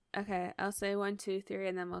Okay, I'll say 1, 2, 3,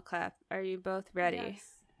 and then we'll clap. Are you both ready?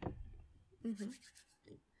 Yes. Mm-hmm.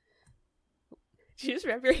 Did you just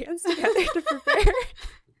rub your hands together to prepare?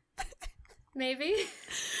 Maybe.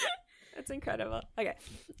 That's incredible. Okay.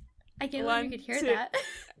 I can't believe you could hear that.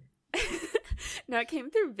 No, it came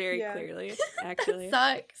through very clearly, actually.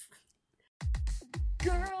 Sucks.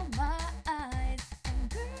 Girl, my eyes, and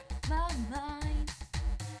girl, my mind.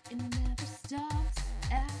 It never stops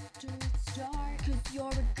after it starts. 'Cause you're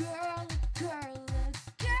a girl, a girl, a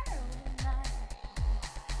girl of mine.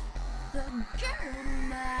 The girl of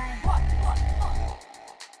mine. Hot, hot, hot.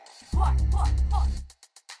 Hot, hot, hot.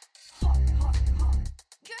 Hot, hot, hot.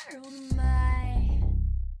 Girl of mine.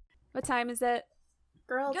 What time is it?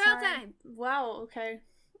 Girl time. Wow, okay.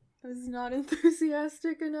 I was not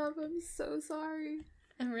enthusiastic enough. I'm so sorry.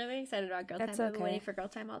 I'm really excited about girl That's time. I've been okay. waiting for girl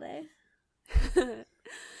time all day.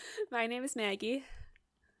 My name is Maggie,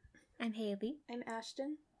 I'm Haley. I'm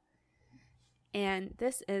Ashton. and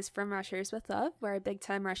this is From Rushers with Love. We're a Big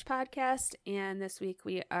Time Rush podcast, and this week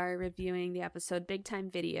we are reviewing the episode Big Time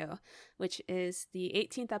Video, which is the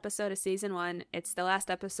 18th episode of Season 1. It's the last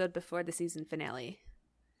episode before the season finale.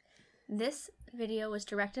 This video was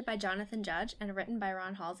directed by Jonathan Judge and written by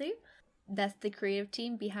Ron Halsey. That's the creative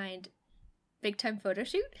team behind Big Time Photo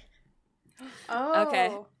Shoot. Oh.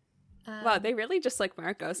 Okay. Wow, they really just like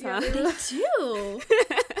Marcos, huh? They do.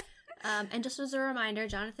 And just as a reminder,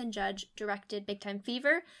 Jonathan Judge directed Big Time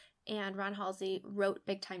Fever, and Ron Halsey wrote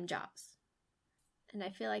Big Time Jobs. And I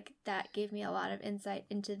feel like that gave me a lot of insight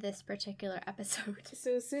into this particular episode.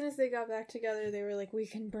 So as soon as they got back together, they were like, we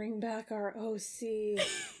can bring back our OC.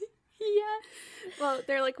 Yeah. Well,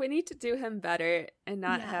 they're like, we need to do him better and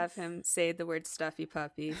not have Yes. him say the word stuffy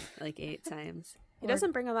puppy like 8 times. He Or-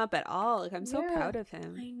 doesn't bring him up at all. Like, I'm so Yeah. proud of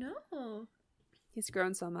him. I know. He's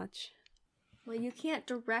grown so much. Well, you can't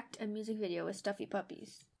direct a music video with stuffy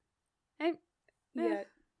puppies. Yeah.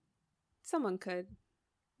 Someone could.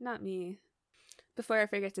 Not me. Before I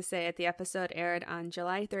forget to say it, the episode aired on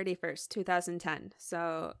July 31st, 2010.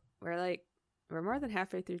 So we're more than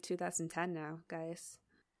halfway through 2010 now, guys.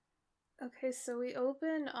 Okay, so we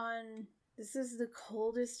open on... This is the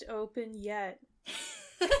coldest open yet.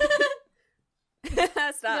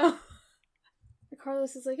 Stop. No.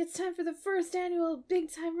 Carlos is like, it's time for the first annual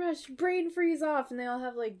Big Time Rush brain freeze off, and they all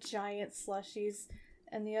have like giant slushies,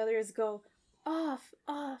 and the others go off,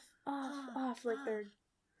 off, off, off, like they're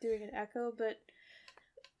doing an echo. But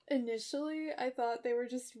initially, I thought they were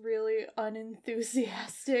just really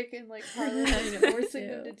unenthusiastic, and like Carlos was forcing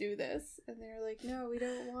them to do this, and they were like, no, we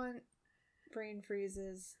don't want brain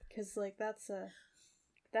freezes, because like that's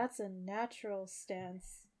a natural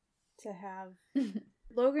stance to have.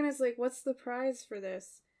 Logan is like, what's the prize for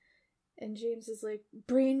this? And James is like,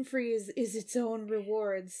 brain freeze is its own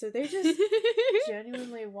reward. So they just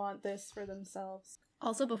genuinely want this for themselves.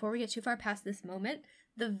 Also, before we get too far past this moment,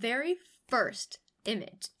 the very first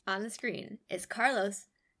image on the screen is Carlos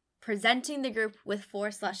presenting the group with 4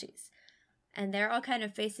 slushies. And they're all kind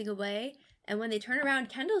of facing away. And when they turn around,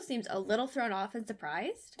 Kendall seems a little thrown off and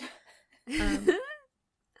surprised.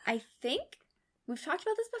 I think we've talked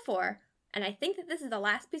about this before, and I think that this is the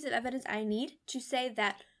last piece of evidence I need to say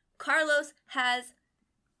that Carlos has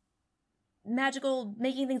magical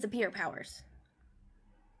making things appear powers.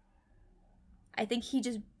 I think he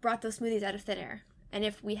just brought those smoothies out of thin air. And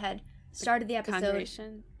if we had started the episode...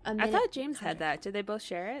 Conjuration. a I minute- thought James had that. Did they both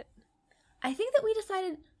share it? I think that we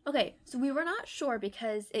decided... Okay, so we were not sure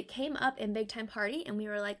because it came up in Big Time Party, and we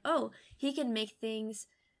were like, oh, he can make things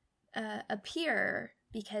appear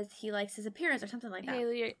because he likes his appearance or something like that.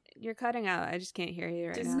 Haley, you're cutting out. I just can't hear you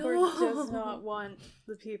right now. Discord No. does not want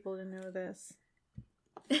the people to know this.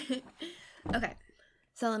 Okay,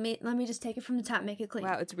 so let me just take it from the top, make it clean.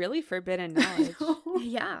 Wow, it's really forbidden knowledge.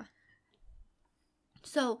 Yeah.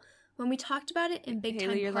 So when we talked about it in Big Time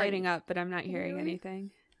Haley, you're Party, lighting up, but I'm not hearing Really?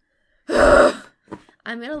 anything.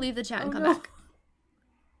 I'm gonna leave the chat and Oh, come no. back.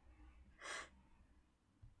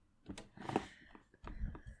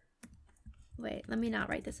 Wait, let me not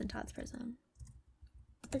write this in Todd's prison.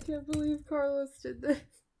 I can't believe Carlos did this.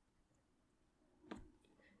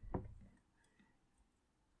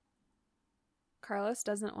 Carlos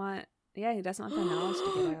doesn't want... Yeah, he doesn't want the knowledge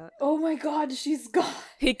to get out. Oh my god, she's gone.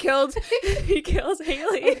 He kills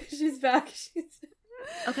Haley. She's back.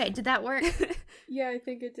 Okay, did that work? Yeah, I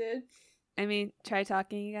think it did. I mean, try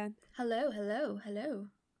talking again. Hello, hello, hello.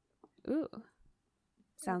 Ooh.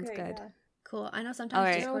 Sounds Okay, good. yeah. Cool. I know sometimes All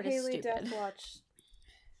right. No Discord is Haley stupid. Death Watch.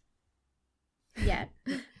 Yet.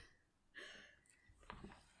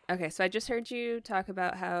 Okay, so I just heard you talk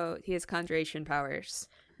about how he has conjuration powers.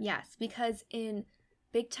 Yes, because in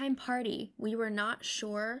Big Time Party, we were not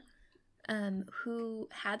sure who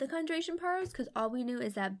had the conjuration powers because all we knew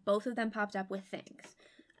is that both of them popped up with things.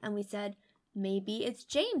 And we said, maybe it's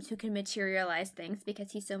James who can materialize things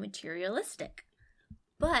because he's so materialistic.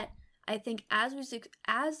 But I think as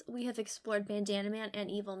we have explored Bandana Man and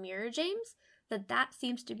Evil Mirror James, that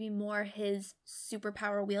seems to be more his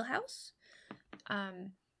superpower wheelhouse.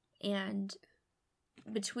 And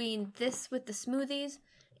between this with the smoothies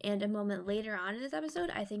and a moment later on in this episode,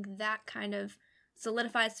 I think that kind of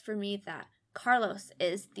solidifies for me that Carlos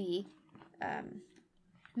is the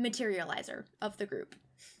materializer of the group.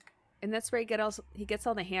 And that's where he gets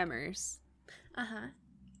all the hammers. Uh-huh.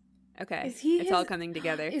 Okay. It's all coming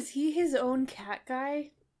together. Is he his own cat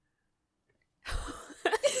guy?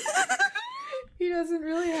 He doesn't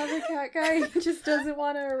really have a cat guy. He just doesn't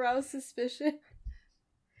want to arouse suspicion.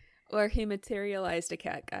 Or he materialized a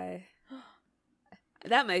cat guy.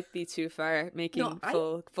 That might be too far, making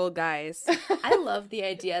full guys. I love the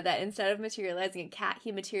idea that instead of materializing a cat,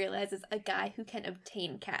 he materializes a guy who can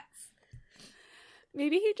obtain cats.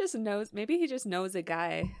 Maybe he just knows a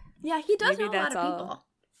guy. Yeah, he does Maybe know a lot that's of all. people.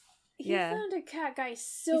 He found a cat guy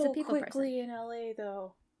so quickly in LA,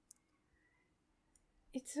 though.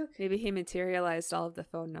 It's okay. Maybe he materialized all of the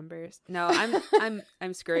phone numbers. No,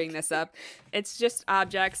 I'm screwing this up. It's just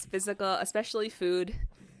objects, physical, especially food.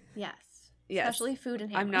 Yes. Yes. Especially food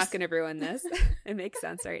and hammers. I'm not going to ruin this. It makes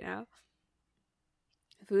sense right now.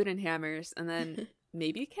 Food and hammers, and then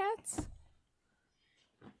maybe cats?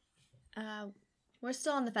 We're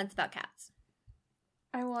still on the fence about cats.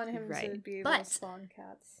 I want him to be able to spawn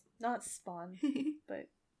cats. Not spawn, but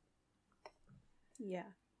yeah.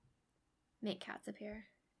 Make cats appear.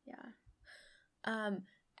 Yeah.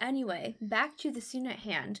 Anyway, back to the scene at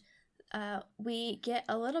hand. We get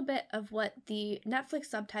a little bit of what the Netflix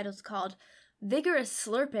subtitles called vigorous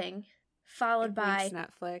slurping, followed by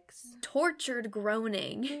Netflix. Tortured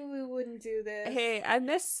groaning. Sulu wouldn't do this. Hey, I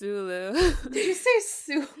miss Sulu. Did you say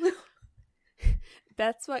Sulu?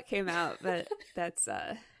 That's what came out, but that's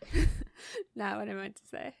not what I meant to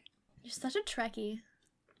say. You're such a Trekkie.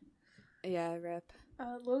 Yeah, rip.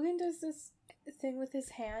 Logan does this thing with his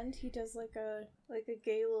hand. He does like a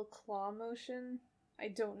gay little claw motion. I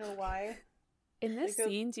don't know why. In this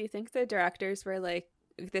scene, do you think the directors were like,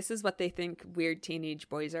 this is what they think weird teenage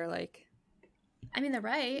boys are like? I mean, they're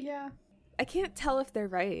right. Yeah. I can't tell if they're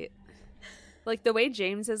right. Like, the way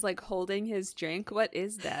James is, like, holding his drink, what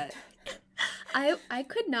is that? I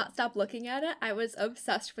could not stop looking at it. I was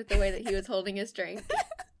obsessed with the way that he was holding his drink.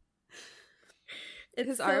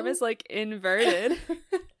 His arm is, like, inverted.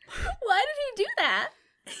 Why did he do that?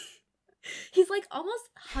 He's, like, almost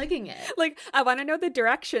hugging it. Like, I want to know the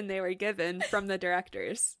direction they were given from the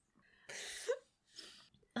directors.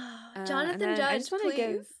 Jonathan Judge,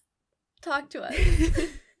 please talk to us.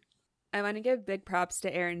 I want to give big props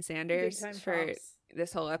to Erin Sanders for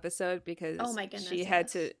this whole episode because oh my goodness,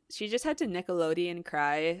 she just had to Nickelodeon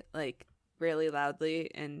cry like really loudly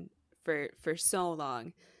and for so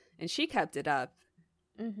long, and she kept it up.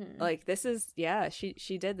 Mm-hmm. Like this is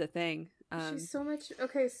she did the thing. She's so much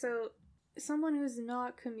okay. So someone who's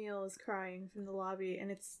not Camille is crying from the lobby,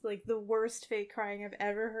 and it's like the worst fake crying I've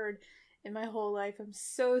ever heard in my whole life. I'm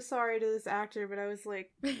so sorry to this actor, but I was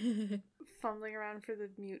like fumbling around for the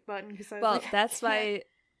mute button because I was like,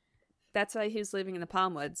 that's why he was living in the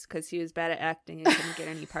Palm Woods, because he was bad at acting and couldn't get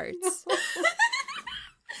any parts.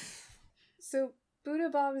 So Buddha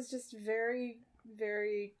Bob is just very,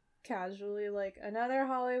 very casually like, another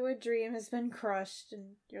Hollywood dream has been crushed,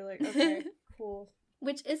 and you're like, okay, cool.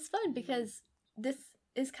 Which is fun because this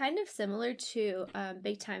is kind of similar to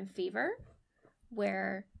Big Time Fever,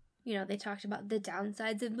 where you know, they talked about the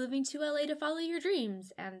downsides of moving to LA to follow your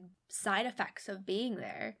dreams and side effects of being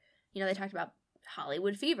there. You know, they talked about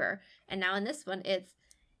Hollywood fever. And now in this one, it's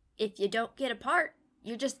if you don't get a part,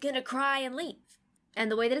 you're just gonna cry and leave.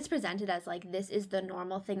 And the way that it's presented as, like, this is the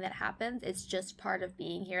normal thing that happens, it's just part of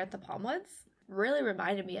being here at the Palm Woods, really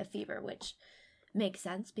reminded me of Fever, which makes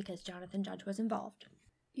sense because Jonathan Judge was involved.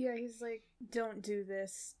 Yeah, he's like, don't do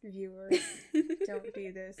this, viewers. Don't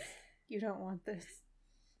do this. You don't want this.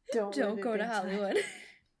 Don't go to Hollywood.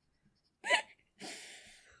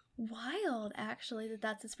 Wild, actually,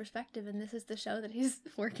 that's his perspective, and this is the show that he's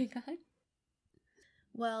working on.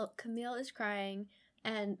 Well, Camille is crying,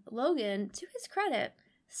 and Logan, to his credit,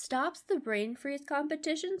 stops the brain freeze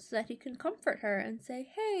competition so that he can comfort her and say,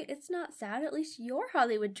 hey, it's not sad, at least your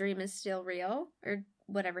Hollywood dream is still real, or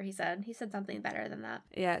whatever he said. He said something better than that.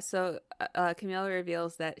 Yeah, so Camille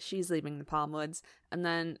reveals that she's leaving the Palm Woods, and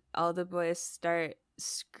then all the boys start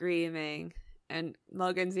screaming, and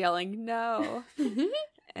Logan's yelling, no.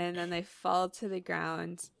 and then they fall to the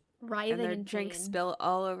ground, Writhing and their in drinks pain. spill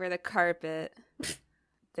all over the carpet.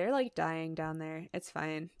 They're like dying down there. It's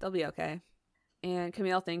fine. They'll be okay. And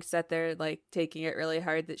Camille thinks that they're like taking it really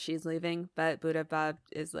hard that she's leaving, but Buddha Bob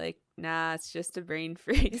is like, nah, it's just a brain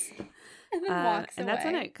freeze. And then walks and away. that's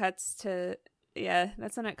when it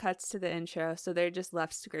cuts to the intro. So they're just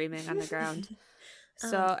left screaming on the ground.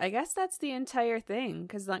 So I guess that's the entire thing,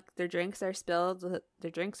 because like their drinks are spilled, their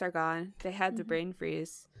drinks are gone. They had the brain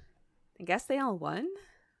freeze. I guess they all won.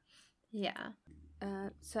 Yeah.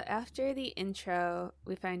 So after the intro,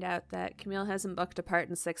 we find out that Camille hasn't booked a part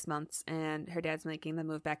in 6 months, and her dad's making the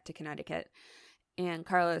move back to Connecticut. And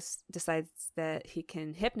Carlos decides that he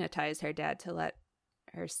can hypnotize her dad to let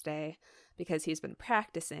her stay because he's been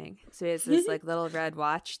practicing. So he has this like little red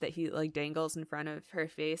watch that he like dangles in front of her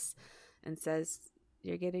face and says,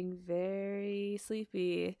 "You're getting very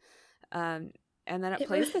sleepy." And then it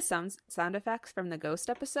plays the sound effects from the ghost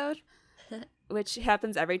episode, which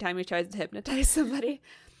happens every time he tries to hypnotize somebody.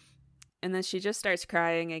 And then she just starts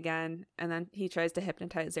crying again, and then he tries to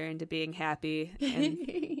hypnotize her into being happy, and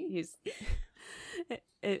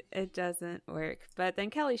it doesn't work. But then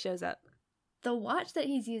Kelly shows up. The watch that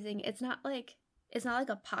he's using, it's not like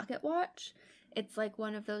a pocket watch. It's like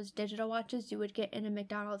one of those digital watches you would get in a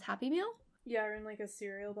McDonald's Happy Meal. Yeah, or in like a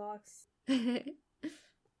cereal box.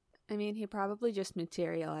 I mean, he probably just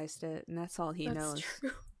materialized it, and that's all he knows.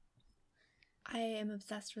 True. I am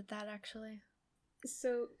obsessed with that, actually.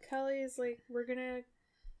 So Kelly is like, we're gonna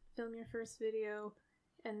film your first video,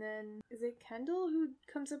 and then is it Kendall who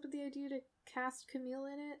comes up with the idea to cast Camille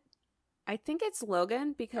in it? I think it's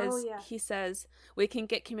Logan, because yeah. he says we can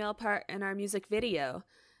get Camille part in our music video,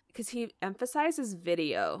 because he emphasizes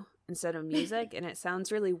video instead of music, and it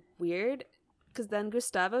sounds really weird, because then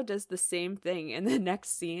Gustavo does the same thing in the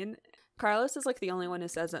next scene. Carlos is like the only one who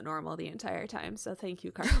says it normal the entire time, so thank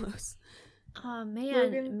you, Carlos. Oh man,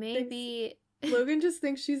 Logan maybe Logan just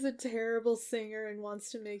thinks she's a terrible singer and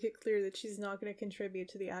wants to make it clear that she's not going to contribute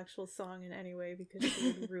to the actual song in any way because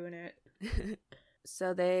she would ruin it.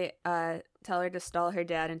 So they tell her to stall her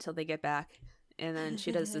dad until they get back, and then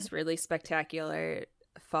she does this really spectacular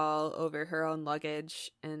fall over her own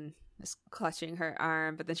luggage and is clutching her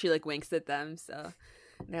arm, but then she like winks at them, so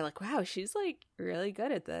they're like, wow, she's like really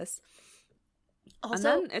good at this.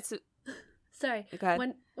 also And then it's sorry. Go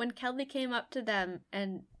ahead. When Kelly came up to them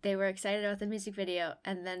and they were excited about the music video,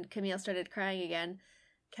 and then Camille started crying again,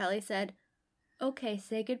 Kelly said, "Okay,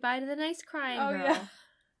 say goodbye to the nice crying girl."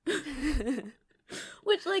 Yeah.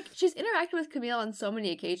 Which, like, she's interacted with Camille on so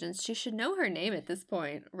many occasions. She should know her name at this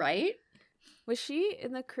point, right? Was she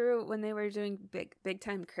in the crew when they were doing Big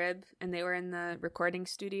Time Crib and they were in the recording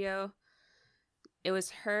studio? It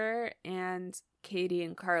was her and Katie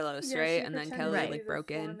and Carlos, right? And then Kelly like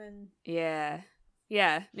broke in. Yeah.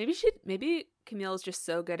 Maybe Camille's just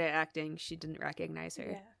so good at acting she didn't recognize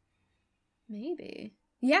her. Yeah. Maybe.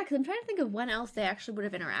 Yeah, because I'm trying to think of when else they actually would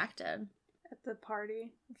have interacted. At the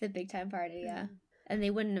party. The big time party, yeah. And they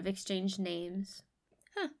wouldn't have exchanged names.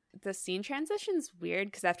 The scene transition's weird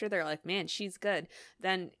because after they're like, man, she's good,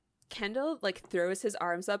 then Kendall like throws his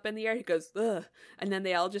arms up in the air, he goes, ugh, and then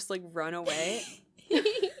they all just like run away.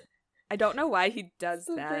 I don't know why he does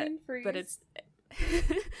The that, brain freeze. but it's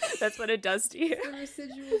that's what it does to you. The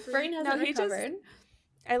residual Brain hasn't No, he just- recovered.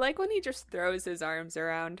 I like when he just throws his arms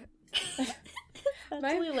around. That's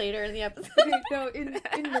My- only later in the episode. Okay, no, in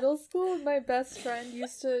middle school, my best friend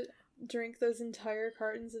used to drink those entire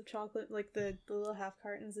cartons of chocolate, like the little half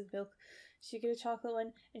cartons of milk. She'd get a chocolate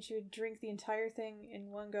one, and she would drink the entire thing in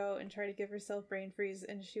one go and try to give herself brain freeze,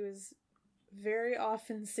 and she was very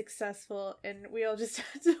often successful, and we all just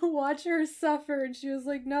had to watch her suffer, and she was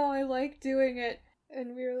like, no, I like doing it.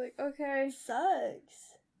 And we were like, okay.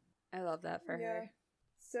 Sucks. I love that for her.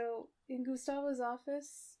 So, in Gustavo's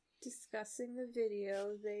office, discussing the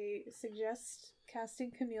video, they suggest casting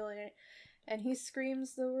Camille in it, and he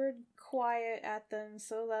screams the word quiet at them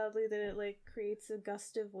so loudly that it, like, creates a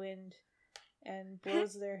gust of wind and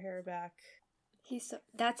blows their hair back.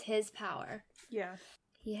 That's his power. Yeah.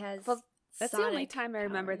 He has Well, that's the only sonic time I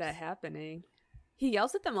remember that powers. happening. He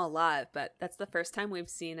yells at them a lot, but that's the first time we've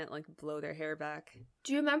seen it like blow their hair back.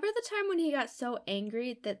 Do you remember the time when he got so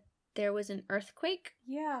angry that there was an earthquake?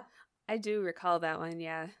 Yeah. I do recall that one,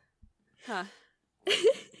 yeah. Huh.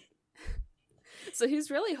 So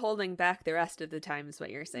he's really holding back the rest of the time is what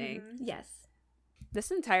you're saying. Mhm. Yes.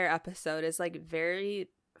 This entire episode is like very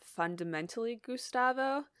fundamentally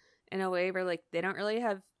Gustavo in a way where like they don't really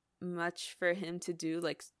have much for him to do.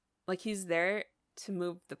 Like he's there to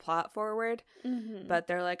move the plot forward, Mm-hmm. but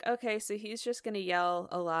they're like, okay, so he's just gonna yell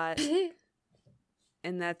a lot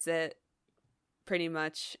and that's it. pretty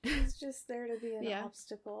much. He's just there to be an Yeah.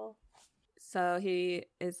 obstacle. So he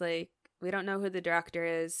is like, we don't know who the director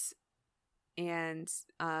is, and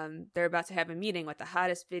they're about to have a meeting with the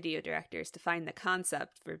hottest video directors to find the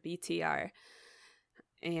concept for BTR.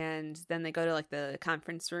 And then they go to like the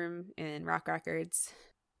conference room in Rock Records.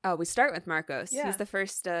 Oh, we start with Marcos. Yeah. He's the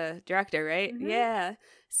first director, right? Mhm. Yeah.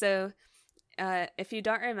 So if you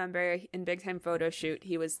don't remember, in Big Time Photo Shoot,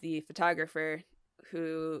 he was the photographer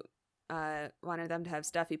who wanted them to have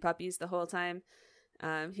stuffy puppies the whole time.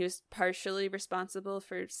 He was partially responsible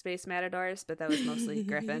for Space Matadors, but that was mostly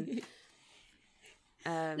Griffin.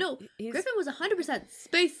 No, he's- Griffin was 100%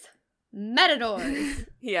 Space Matadors.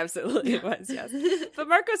 He absolutely was, yes. But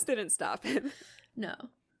Marcos didn't stop him. No.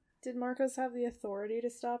 Did Marcos have the authority to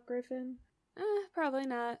stop Griffin? Probably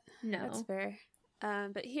not. No. That's fair.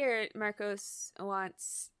 But here, Marcos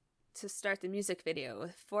wants to start the music video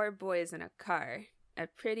with 4 boys in a car. A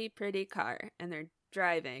pretty, pretty car. And they're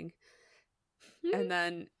driving. And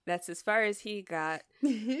then that's as far as he got.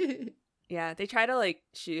 Yeah, they try to, like,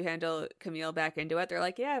 shoe handle Camille back into it. They're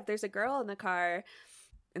like, yeah, if there's a girl in the car.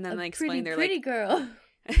 And then they explain, they're pretty like... girl.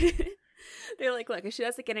 They're like, look, if she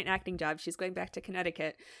doesn't get an acting job, she's going back to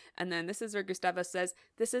Connecticut. And then this is where Gustavo says,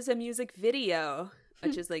 this is a music video,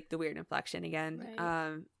 which is like the weird inflection again.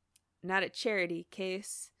 Right. Not a charity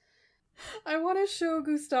case. I want to show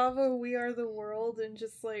Gustavo We Are the World and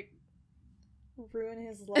just, like, ruin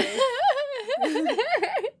his life.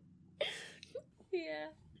 Yeah.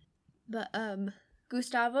 But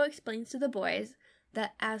Gustavo explains to the boys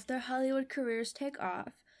that as their Hollywood careers take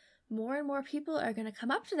off, more and more people are going to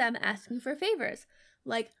come up to them asking for favors,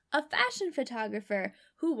 like a fashion photographer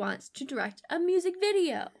who wants to direct a music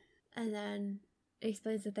video. And then it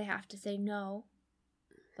explains that they have to say no,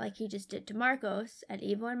 like he just did to Marcos, and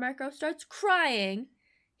even when Marcos starts crying,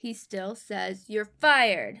 he still says, "You're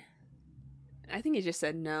fired." I think he just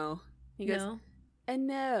said no. He goes, No.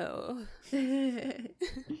 no.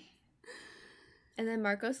 And then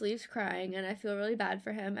Marcos leaves crying, and I feel really bad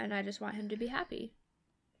for him, and I just want him to be happy.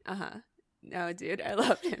 Uh-huh. No, dude, I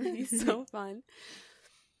loved him. He's so fun.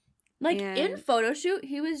 Like, in And- photo shoot,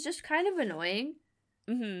 he was just kind of annoying,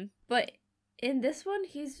 Mm-hmm. but in this one,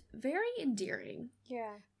 he's very endearing.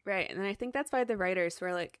 Yeah. Right, and I think that's why the writers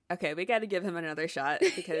were like, okay, we got to give him another shot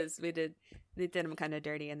because they did him kind of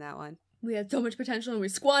dirty in that one. We had so much potential, and we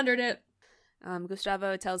squandered it.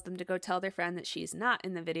 Gustavo tells them to go tell their friend that she's not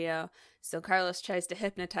in the video, so Carlos tries to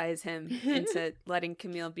hypnotize him into letting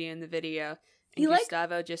Camille be in the video, and He, like-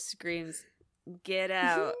 Gustavo just screams, "Get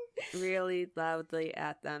out!" really loudly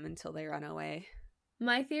at them until they run away.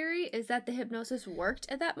 My theory is that the hypnosis worked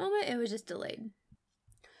at that moment, it was just delayed.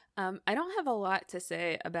 I don't have a lot to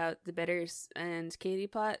say about the Bitters and Katie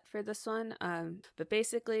plot for this one, but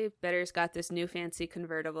basically Bitters got this new fancy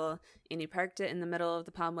convertible and he parked it in the middle of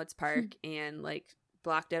the Palmwoods Park and like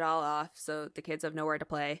blocked it all off so the kids have nowhere to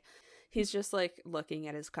play. He's just like looking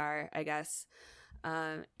at his car, I guess.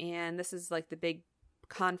 And this is like the big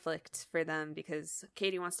conflict for them because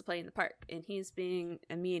Katie wants to play in the park and he's being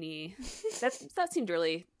a meanie. That seemed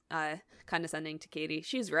really condescending to Katie.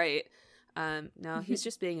 She's right. No, he's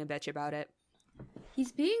just being a bitch about it.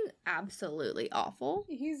 He's being absolutely awful.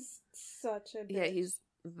 He's such a bitch. Yeah, he's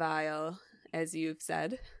vile, as you've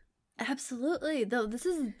said. Absolutely. Though this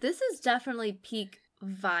is definitely peak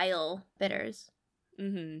vile Bitters.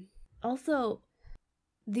 Mm-hmm. Also,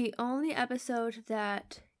 the only episode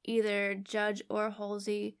that either Judge or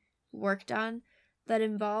Halsey worked on that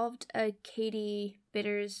involved a Katie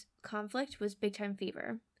Bitters conflict was Big Time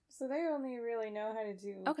Fever. So they only really know how to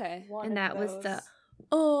do Okay. one And of that was those. the,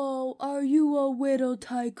 "Oh, are you a widow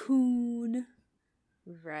tycoon?"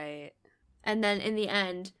 Right. And then in the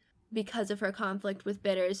end, because of her conflict with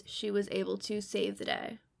Bitters, she was able to save the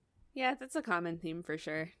day. Yeah, that's a common theme for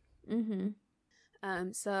sure.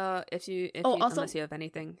 Mm-hmm. So if Oh, also- unless you have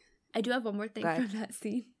anything, I do have one more thing Go ahead. from that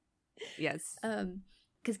scene. yes.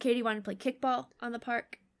 Because Katie wanted to play kickball on the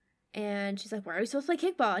park, and she's like, "Where are we supposed to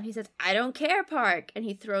play kickball?" And he says, "I don't care, park." And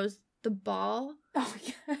he throws the ball Oh,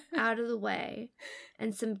 yeah. out of the way,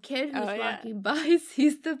 and some kid who's Oh, yeah. walking by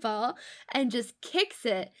sees the ball and just kicks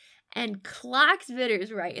it and clocks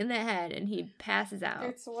Bitters right in the head, and he passes out.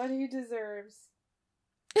 It's what he deserves.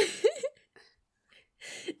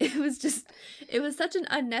 It was such an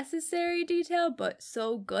unnecessary detail, but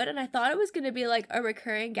so good. And I thought it was going to be like a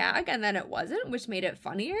recurring gag, and then it wasn't, which made it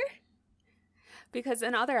funnier. Because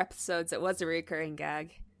in other episodes, it was a recurring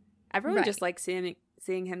gag. Everyone Right. just likes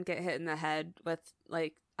seeing him get hit in the head with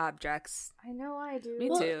like objects. I know I do. Me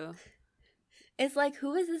Well, too. It's like,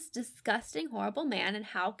 who is this disgusting, horrible man, and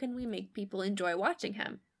how can we make people enjoy watching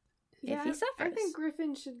him? Yeah, if he suffers. I think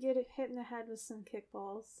Griffin should get hit in the head with some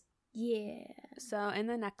kickballs. Yeah. So in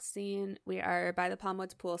the next scene, we are by the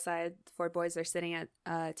Palmwoods poolside. The 4 boys are sitting at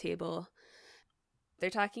a table. They're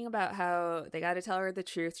talking about how they got to tell her the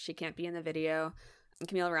truth. She can't be in the video. And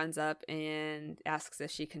Camille runs up and asks if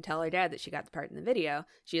she can tell her dad that she got the part in the video.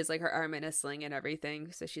 She has like her arm in a sling and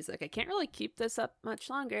everything. So she's like, I can't really keep this up much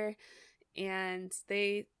longer. And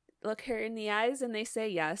they look her in the eyes and they say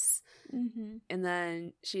yes. Mm-hmm. And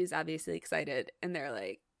then she's obviously excited. And they're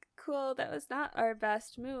like, cool, that was not our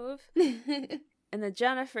best move. And the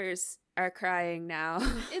Jennifers are crying now.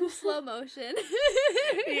 In slow motion.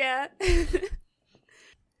 Yeah.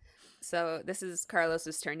 So this is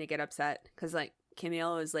Carlos's turn to get upset because like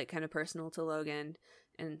Camille is like kind of personal to Logan,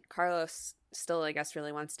 and Carlos still I guess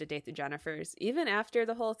really wants to date the Jennifers even after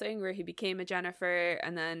the whole thing where he became a Jennifer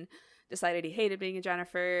and then decided he hated being a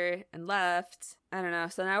Jennifer and left. I don't know.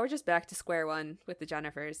 So now we're just back to square one with the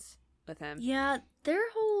Jennifers with him. Yeah, their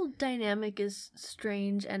whole dynamic is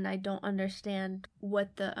strange, and I don't understand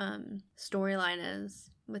what the storyline is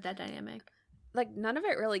with that dynamic. Like none of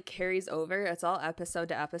it really carries over. It's all episode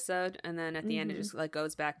to episode, and then at the end it just like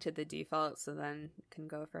goes back to the default, so then can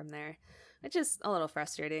go from there, which is a little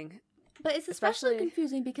frustrating. But it's especially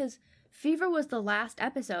confusing because Fever was the last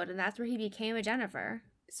episode, and that's where he became a Jennifer.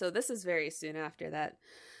 So this is very soon after that.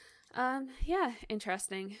 Yeah,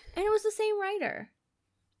 interesting. And it was the same writer.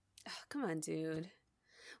 Oh, come on, dude.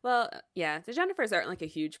 Well, yeah, the Jennifers aren't like a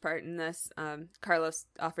huge part in this. Carlos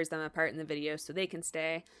offers them a part in the video so they can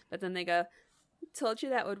stay, but then they go, told you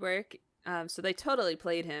that would work. So they totally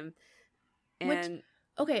played him. And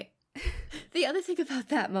okay, the other thing about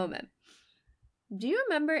that moment. Do you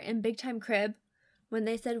remember in Big Time Crib when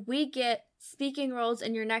they said, we get speaking roles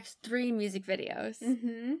in your next 3 music videos?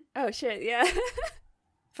 Mm-hmm. oh shit, yeah.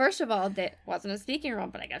 First of all, that wasn't a speaking role,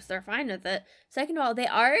 but I guess they're fine with it. Second of all, they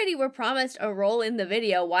already were promised a role in the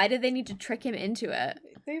video. Why did they need to trick him into it?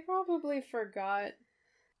 They probably forgot.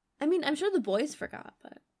 I mean, I'm sure the boys forgot,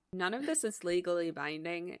 but... None of this is legally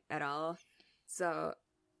binding at all. So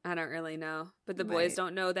I don't really know. But the boys Right.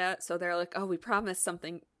 don't know that. So they're like, oh, we promised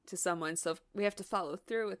something to someone. So we have to follow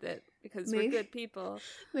through with it because we're Maybe. good people.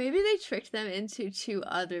 Maybe they tricked them into 2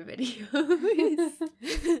 other videos.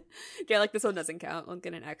 Yeah, like this one doesn't count. We'll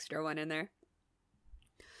get an extra one in there.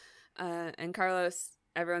 And Carlos,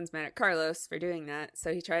 everyone's mad at Carlos for doing that.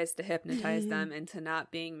 So he tries to hypnotize them into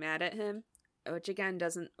not being mad at him, which again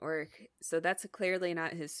doesn't work. So that's clearly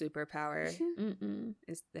not his superpower, Mm-mm.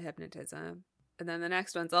 is the hypnotism. And then the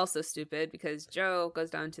next one's also stupid because Joe goes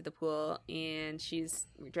down to the pool and she's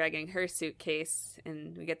dragging her suitcase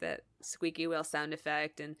and we get that squeaky wheel sound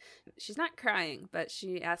effect and she's not crying, but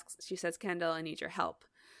she says, Kendall, I need your help.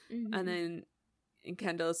 Mm-hmm. And then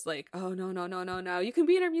Kendall's like, oh, no, you can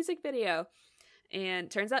be in our music video. And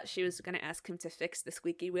turns out she was going to ask him to fix the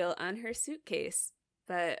squeaky wheel on her suitcase.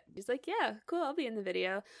 But he's like, yeah, cool, I'll be in the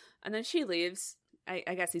video. And then she leaves.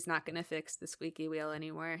 I guess he's not going to fix the squeaky wheel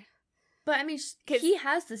anymore. But I mean, he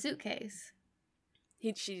has the suitcase.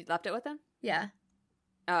 She left it with him? Yeah.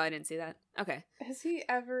 Oh, I didn't see that. Okay. Has he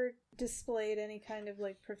ever displayed any kind of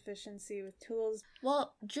like proficiency with tools?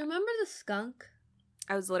 Well, do you remember the skunk?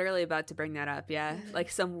 I was literally about to bring that up, yeah.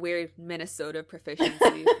 Like some weird Minnesota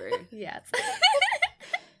proficiency for... Yeah.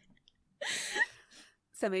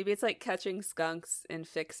 So maybe it's like catching skunks and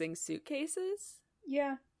fixing suitcases?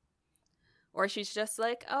 Yeah. Or she's just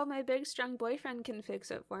like, oh, my big, strong boyfriend can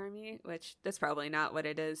fix it for me, which that's probably not what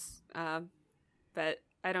it is. But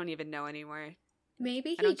I don't even know anymore. Maybe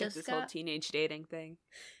I he don't get just this whole got... teenage dating thing.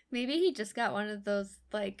 Maybe he just got one of those,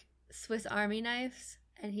 like, Swiss Army knives,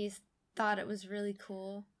 and he's thought it was really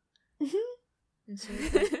cool. And she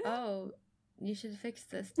was like, oh, you should fix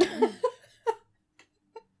this.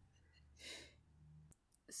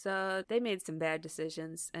 So they made some bad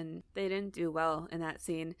decisions, and they didn't do well in that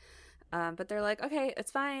scene. But they're like, okay,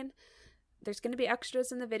 it's fine. There's going to be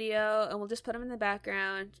extras in the video, and we'll just put them in the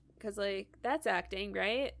background, because, like, that's acting,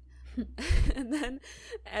 right? And then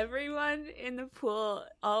everyone in the pool,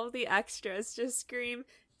 all of the extras just scream,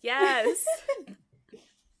 yes!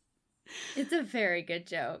 It's a very good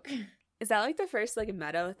joke. Is that, like, the first, like,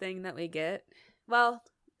 meta thing that we get? Well,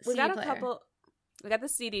 we got a couple... We got the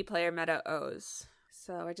CD player meta O's,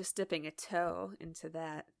 so we're just dipping a toe into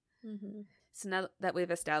that. Mm-hmm. So now that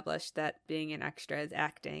we've established that being an extra is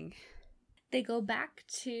acting. They go back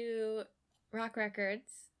to Rock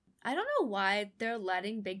Records. I don't know why they're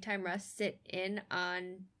letting Big Time Rush sit in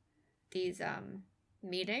on these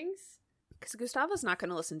meetings. Because Gustavo's not going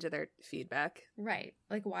to listen to their feedback. Right.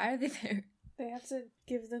 Like, why are they there? They have to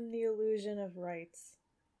give them the illusion of rights.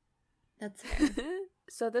 That's fair.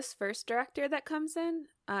 So this first director that comes in,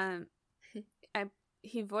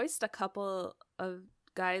 he voiced a couple of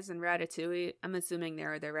guys in Ratatouille. I'm assuming they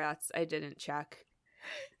are the rats. I didn't check.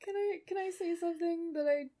 Can I say something that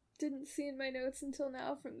I didn't see in my notes until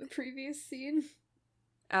now from the previous scene?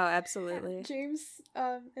 Oh, absolutely. James,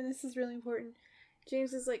 and this is really important,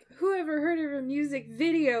 James is like, who ever heard of a music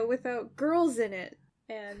video without girls in it?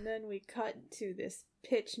 And then we cut to this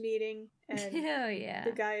pitch meeting, and Oh, yeah.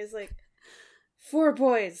 the guy is like, 4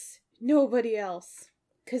 boys, nobody else.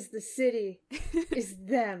 'Cause the city is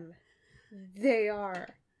them. They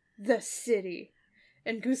are the city.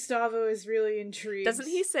 And Gustavo is really intrigued. Doesn't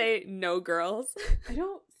he say no girls? I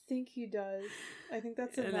don't think he does. I think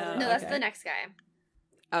that's No. another. No, that's Okay. the next guy.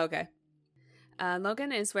 Okay.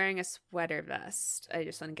 Logan is wearing a sweater vest. I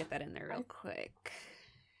just want to get that in there real quick.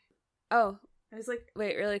 Oh, I was like,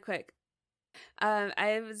 wait, really quick.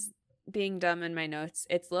 I was being dumb in my notes.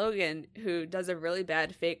 It's Logan who does a really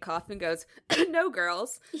bad fake cough and goes, no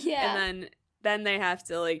girls. Yeah. And then they have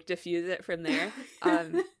to like diffuse it from there.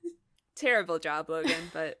 Terrible job, Logan,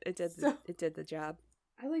 but it did the job.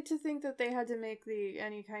 I like to think that they had to make the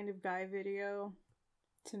any kind of guy video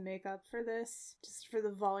to make up for this, just for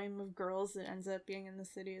the volume of girls that ends up being in the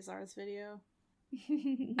City is Ours video.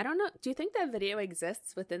 I don't know. Do you think that video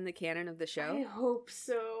exists within the canon of the show? I hope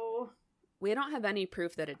so. We don't have any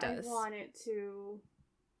proof that it does. I want it to.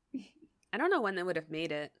 I don't know when they would have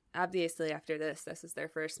made it. Obviously, after this is their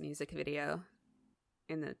first music video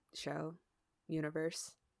in the show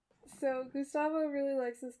universe. So Gustavo really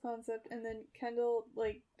likes this concept, and then Kendall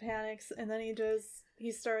like panics, and then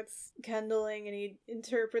he starts kendalling, and he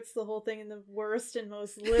interprets the whole thing in the worst and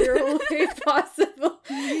most literal way possible,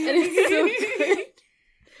 and it's so great.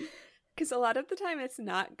 Because a lot of the time it's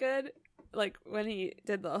not good. Like when he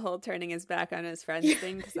did the whole turning his back on his friends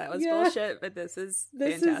thing, because that was Yeah. bullshit. But this is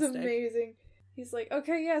This fantastic. is amazing. He's like,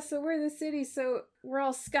 okay, yeah, so we're the city, so we're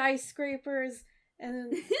all skyscrapers,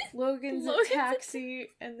 and then Logan's a taxi,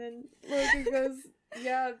 and then Logan goes,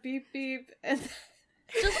 yeah, beep beep, and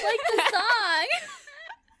Just like the song.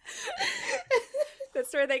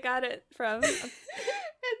 That's where they got it from. and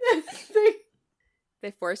then they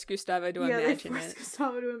They forced Gustavo to they imagine force it.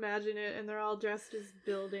 Gustavo to imagine it, and they're all dressed as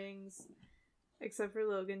buildings, except for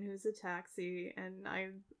Logan, who's a taxi, and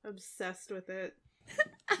I'm obsessed with it.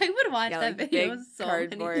 I would watch Yeah, that like video big so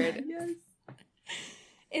cardboard. many times. Yes.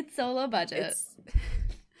 It's so low budget. It's.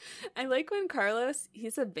 I like when Carlos,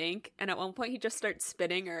 he's a bank, and at one point he just starts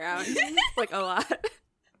spinning around like a lot.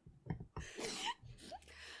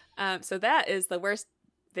 So that is the worst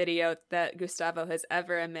video that Gustavo has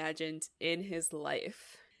ever imagined in his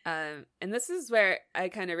life. And this is where I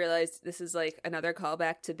kind of realized this is like another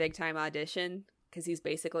callback to Big Time Audition, because he's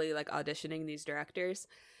basically like auditioning these directors.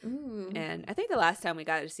 Ooh. And I think the last time we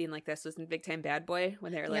got a scene like this was in Big Time Bad Boy,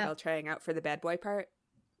 when they were like Yeah. all trying out for the bad boy part.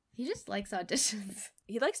 He just likes auditions.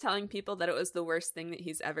 He likes telling people that it was the worst thing that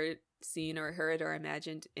he's ever seen or heard or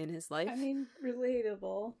imagined in his life. I mean,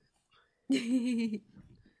 relatable.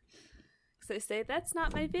 So they say, that's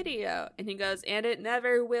not my video. And he goes, and it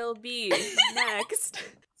never will be. Next.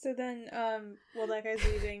 So then, while that guy's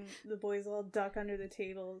leaving, the boys all duck under the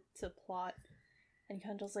table to plot. And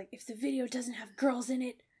Kendall's like, if the video doesn't have girls in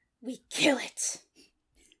it, we kill it!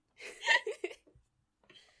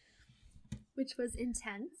 Which was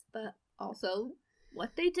intense, but also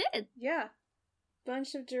what they did. Yeah.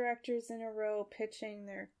 Bunch of directors in a row pitching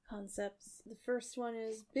their concepts. The first one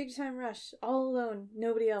is Big Time Rush, all alone,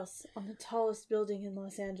 nobody else, on the tallest building in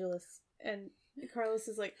Los Angeles. And Carlos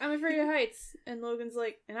is like, I'm afraid of heights. And Logan's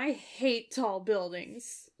like, and I hate tall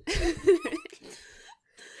buildings.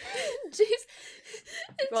 James.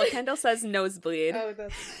 Well, Kendall says nosebleed. Oh,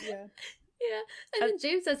 that's, yeah. Yeah, and then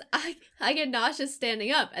James says, I get nauseous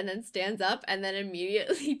standing up, and then stands up, and then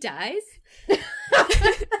immediately dies.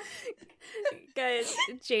 Guys,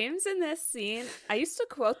 James in this scene, I used to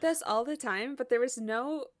quote this all the time, but there's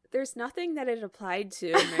nothing that it applied to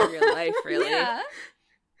in my real life, really. Yeah.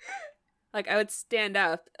 Like, I would stand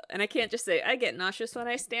up, and I can't just say, I get nauseous when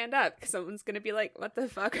I stand up, because someone's going to be like, what the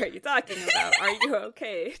fuck are you talking about? Are you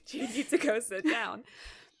okay? Do you need to go sit down?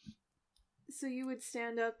 So you would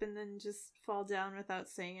stand up and then just fall down without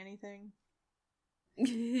saying anything?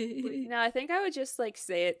 No, I think I would just, like,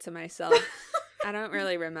 say it to myself. I don't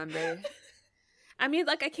really remember. I mean,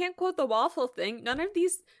 like, I can't quote the waffle thing. None of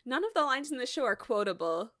the lines in the show are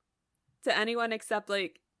quotable to anyone except,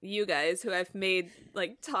 like, you guys who I've made,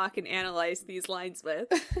 like, talk and analyze these lines with.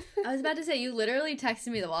 I was about to say, you literally texted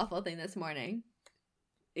me the waffle thing this morning.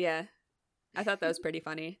 Yeah. I thought that was pretty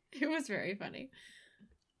funny. It was very funny.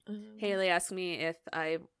 Haley asked me if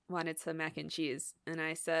I wanted some mac and cheese. And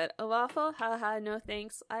I said, a waffle? Haha, no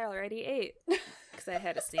thanks. I already ate. Because I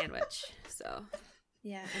had a sandwich. So,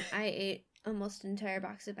 Yeah, and I ate almost an entire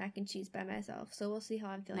box of mac and cheese by myself. So we'll see how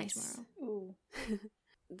I'm feeling Nice. tomorrow. Ooh.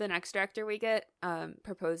 the next director we get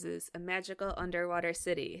proposes a magical underwater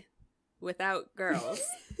city without girls.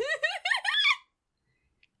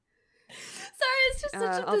 Sorry, it's just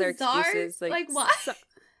such a All their bizarre. excuses, Like why? so-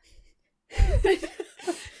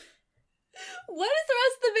 What is the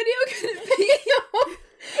rest of the video going to be?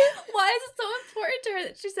 Why is it so important to her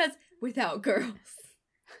that she says without girls?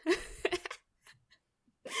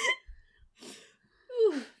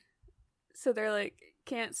 Ooh. So they're like,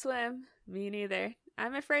 can't swim. Me neither.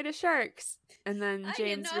 I'm afraid of sharks. And then I James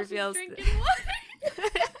didn't know she was reveals drinking that- water.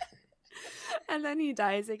 and then he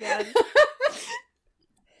dies again.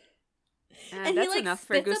 And he, that's like, enough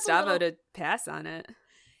for spits up a Gustavo little- to pass on it.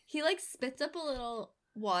 He like spits up a little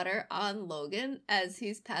water on Logan as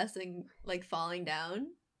he's passing, like falling down.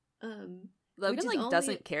 Logan is like only-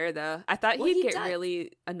 doesn't care though. I thought Well, he'd he get does.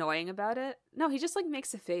 really annoying about it. No, he just like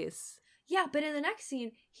makes a face. Yeah, but in the next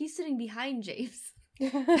scene, he's sitting behind James.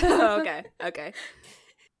 Oh, okay.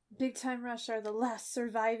 Big Time Rush are the last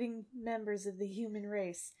surviving members of the human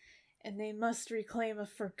race, and they must reclaim a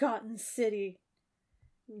forgotten city.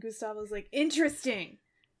 And Gustavo's like, interesting!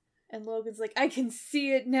 And Logan's like, I can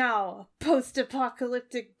see it now! A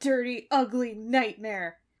post-apocalyptic, dirty, ugly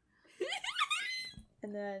nightmare!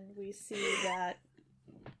 And then we see that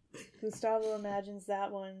Gustavo imagines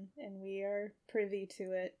that one, and we are privy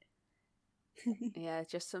to it. Yeah,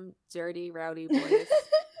 just some dirty, rowdy boys.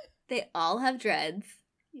 They all have dreads.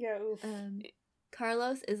 Yeah, oof.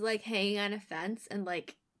 Carlos is like hanging on a fence and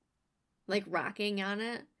like rocking on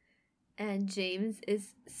it. And James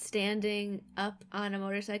is standing up on a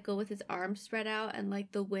motorcycle with his arms spread out and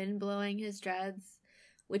like the wind blowing his dreads,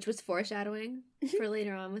 which was foreshadowing for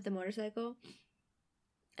later on with the motorcycle.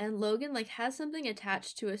 And Logan like has something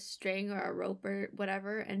attached to a string or a rope or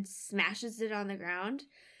whatever and smashes it on the ground.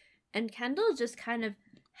 And Kendall just kind of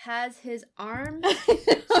has his arms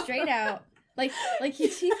straight out, like he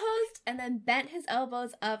T-posed and then bent his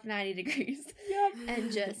elbows up 90 degrees Yep.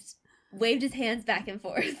 and just waved his hands back and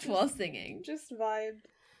forth while singing. Just vibe.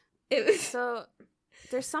 It was So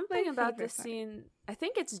there's something My about favorite this part. scene. I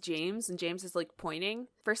think it's James, and James is like pointing.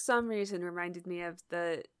 For some reason, reminded me of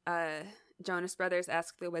the Jonas Brothers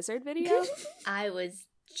Ask the Wizard video. I was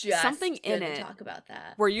just Something in gonna it. talk about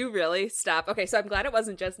that. Were you really? Stop. Okay, so I'm glad it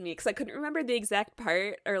wasn't just me because I couldn't remember the exact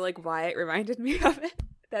part or like why it reminded me of it.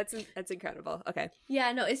 That's incredible. Okay.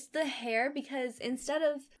 Yeah, no, it's the hair because instead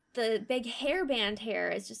of the big hairband hair,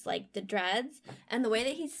 it's just like the dreads and the way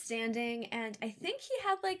that he's standing. And I think he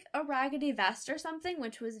had like a raggedy vest or something,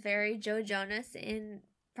 which was very Joe Jonas in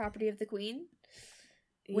Property of the Queen,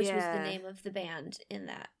 which was the name of the band in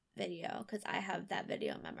that video because I have that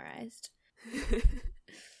video memorized.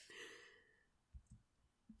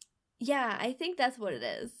 Yeah, I think that's what it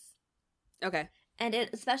is. Okay. And it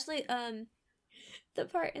especially the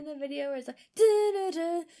part in the video where it's like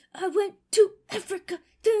 "Da-da-da, I went to Africa.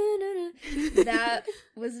 Da-da-da." That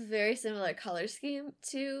was a very similar color scheme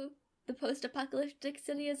to the post-apocalyptic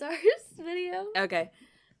City is Ours video. Okay.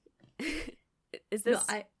 Is this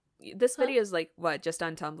this Huh? video is like what, just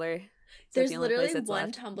on Tumblr? Is that There's the only place literally it's one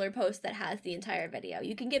left? Tumblr post that has the entire video.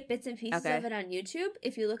 You can get bits and pieces Okay. of it on YouTube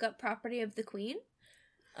if you look up Property of the Queen.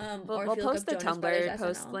 Or if We'll you look post up the Jonas Brothers Tumblr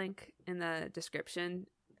post SNL. link in the description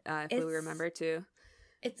if It's- we remember to.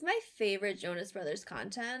 It's my favorite Jonas Brothers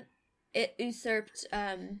content. It usurped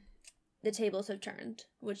The Tables Have Turned,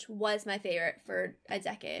 which was my favorite for a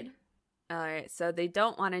decade. All right, so they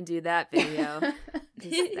don't want to do that video.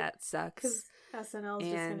 'Cause that sucks. Because SNL's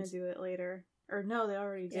just And- gonna do it later. Or no, they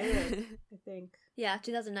already did it, I think. Yeah,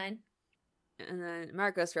 2009. And then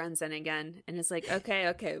Marcos runs in again and is like,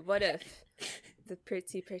 okay, what if the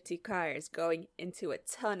pretty car is going into a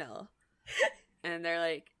tunnel? And they're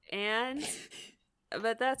like,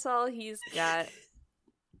 but that's all he's got.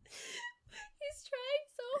 He's trying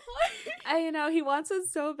so hard. I know, he wants it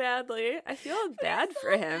so badly. I feel bad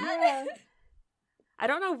for him. Yeah. I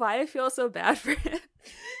don't know why I feel so bad for him.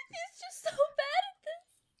 He's just so bad at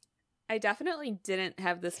this. I definitely didn't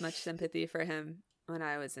have this much sympathy for him when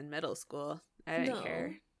I was in middle school. I didn't No.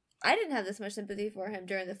 care. I didn't have this much sympathy for him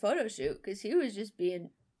during the photo shoot because he was just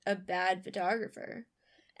being a bad photographer.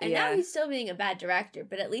 And now Yeah. he's still being a bad director,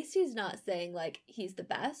 but at least he's not saying, like, he's the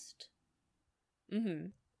best. Mm-hmm.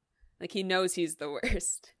 Like, he knows he's the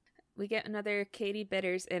worst. We get another Katie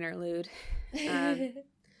Bitters interlude.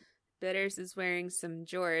 Bitters is wearing some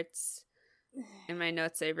jorts. In my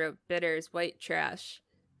notes, I wrote Bitters white trash.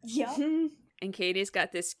 Yup. And Katie's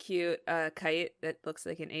got this cute kite that looks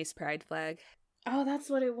like an Ace Pride flag. Oh, that's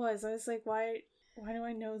what it was. I was like, why do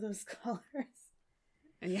I know those colors?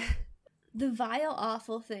 Yeah. The vile,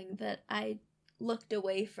 awful thing that I looked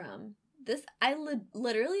away from. I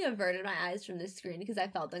literally averted my eyes from this screen because I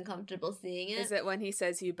felt uncomfortable seeing it. Is it when he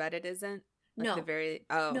says "you bet it isn't"? Like No. The very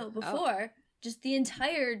No, before. Just the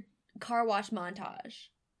entire car wash montage.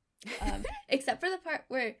 Except for the part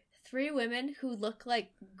where 3 women who look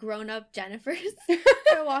like grown-up Jennifers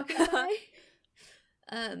are walking by.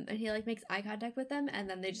 And he like makes eye contact with them and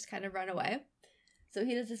then they just kind of run away. So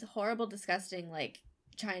he does this horrible, disgusting, like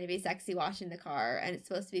trying to be sexy washing the car, and it's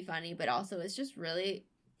supposed to be funny, but also it's just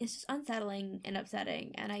unsettling and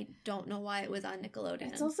upsetting, and I don't know why it was on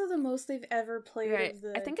Nickelodeon. It's also the most they've ever played Right. of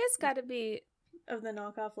the I think it's got to be. of the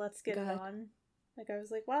knockoff Let's Get Go It ahead. On. Like, I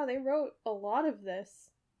was like, wow, they wrote a lot of this.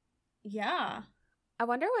 Yeah. I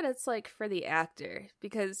wonder what it's like for the actor,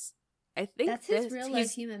 because I think That's his real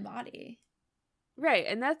life human body. Right,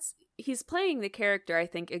 and he's playing the character, I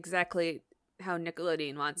think, exactly how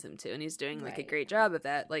Nickelodeon wants him to, and he's doing like a Right. great job of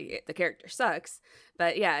that. Like the character sucks,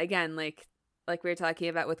 but yeah, again, like we were talking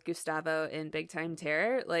about with Gustavo in Big Time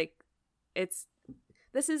Terror, like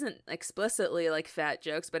this isn't explicitly like fat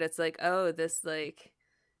jokes, but it's like, oh, this like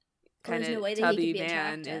kind There's of no way that he tubby could be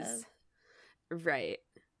man attractive. is right,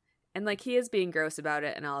 and like he is being gross about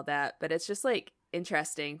it and all that, but it's just like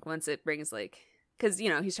interesting once it brings like, because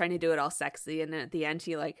he's trying to do it all sexy, and then at the end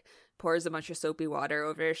he like pours a bunch of soapy water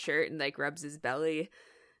over his shirt and like rubs his belly.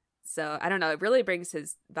 So I don't know, it really brings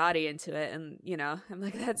his body into it, and I'm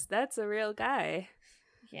like, that's a real guy.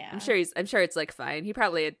 Yeah. I'm sure it's like fine. He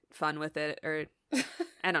probably had fun with it, or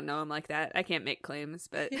I don't know him like that. I can't make claims,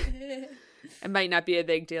 but it might not be a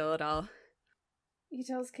big deal at all. He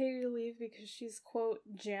tells Katie to leave because she's, quote,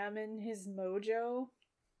 jamming his mojo.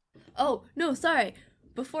 Oh, no, sorry.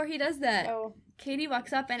 Before he does that, Oh. Katie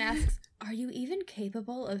walks up and asks, "Are you even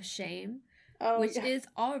capable of shame?" Oh, Which yeah. is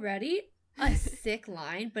already a sick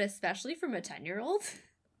line, but especially from a 10-year-old.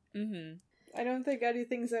 Mm-hmm. I don't think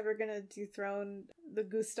anything's ever gonna dethrone the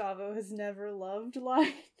Gustavo has never loved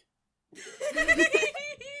line.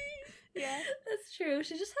 Yeah, that's true.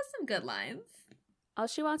 She just has some good lines. All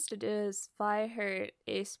she wants to do is fly her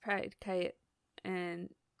Ace Pride kite, and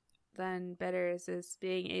then Bitters is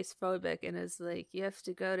being ace-phobic and is like, you have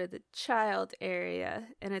to go to the child area,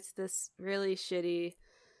 and it's this really shitty,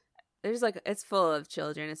 it's full of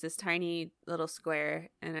children. It's this tiny little square,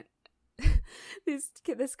 and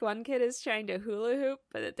this one kid is trying to hula hoop,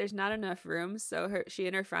 but there's not enough room, so she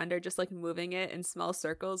and her friend are just like moving it in small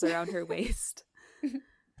circles around her waist.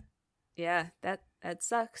 Yeah, that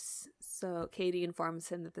sucks. So Katie informs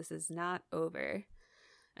him that this is not over.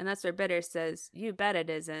 And that's where Bitter says, "You bet it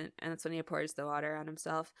isn't." And that's when he pours the water on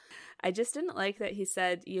himself. I just didn't like that he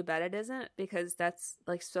said, "You bet it isn't," because that's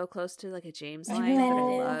like so close to like a James I line that I know.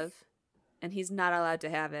 love. And he's not allowed to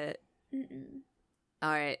have it. Mm-mm.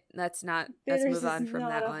 All right, let's Bitters move on is from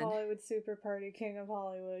not that a one. Hollywood super party king of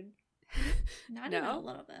Hollywood. Not No? even a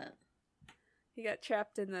little bit. He got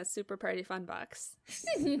trapped in the super party fun box.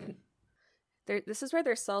 This is where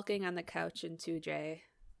they're sulking on the couch in 2J.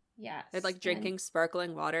 Yes. They're like drinking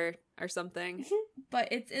sparkling water or something. But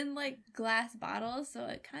it's in like glass bottles, so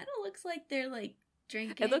it kind of looks like they're like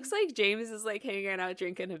drinking. It looks like James is like hanging out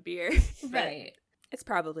drinking a beer. But right. it's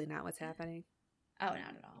probably not what's happening. Oh, not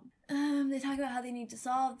at all. They talk about how they need to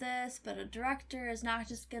solve this, but a director is not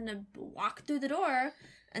just gonna walk through the door,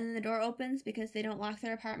 and then the door opens because they don't lock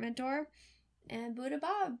their apartment door, and Buddha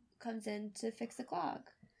Bob comes in to fix the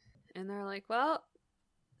clock. And they're like, well,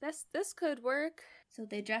 this could work. So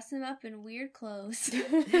they dress him up in weird clothes.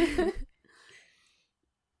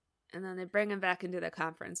 And then they bring him back into the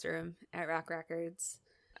conference room at Rock Records.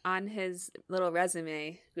 On his little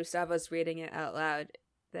resume, Gustavo's reading it out loud,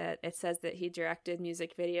 that it says that he directed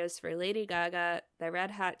music videos for Lady Gaga, the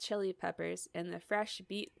Red Hot Chili Peppers, and the Fresh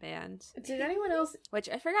Beat Band. Did anyone else? Which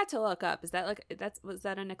I forgot to look up. Is that was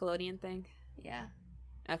that a Nickelodeon thing? Yeah.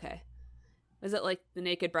 Okay. Was it like the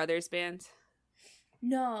Naked Brothers band?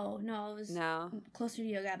 No, it was No. closer to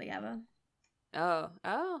Yo Gabba Gabba.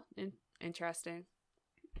 Oh, interesting.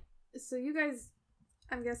 So you guys,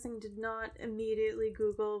 I'm guessing, did not immediately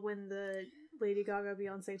Google when the Lady Gaga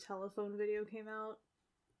Beyonce telephone video came out?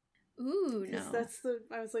 Ooh, 'Cause no.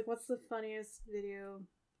 I was like, what's the funniest video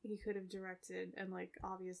he could have directed? And like,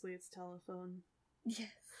 obviously it's Telephone. Yes.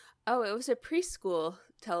 Oh, it was a preschool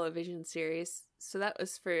television series, so that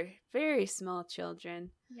was for very small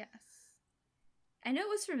children. Yes. I know it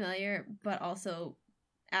was familiar, but also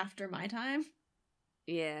after my time.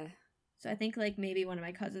 Yeah. So I think like maybe one of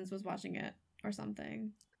my cousins was watching it or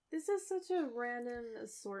something. This is such a random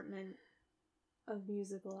assortment of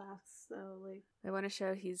musical acts, though. Like, They want to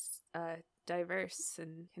show he's diverse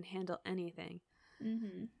and can handle anything.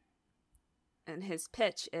 Mm-hmm. And his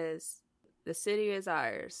pitch is, the city is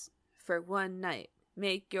ours for one night.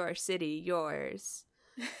 Make your city yours.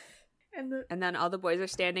 And then all the boys are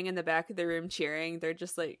standing in the back of the room cheering. They're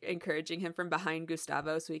just like encouraging him from behind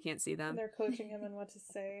Gustavo so he can't see them. they're coaching him on what to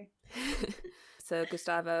say. So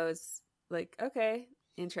Gustavo's like, okay,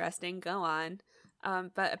 interesting, go on.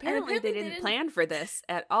 But apparently they didn't plan for this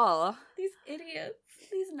at all. These idiots.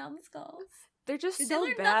 These numbskulls. They're just Did they so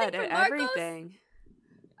learn bad nothing at from Marcos? everything.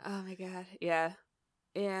 Oh my god, yeah.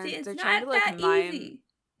 And See, it's they're not trying to like that mime.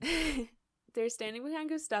 easy. They're standing behind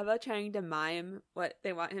Gustavo trying to mime what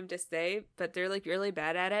they want him to say, but they're like really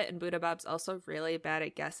bad at it, and Buddha Bob's also really bad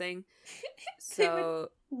at guessing. So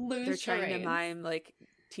they're trying to mime like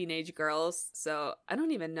teenage girls. So I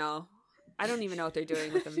don't even know. I don't even know what they're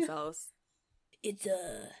doing with themselves. It's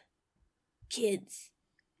kids.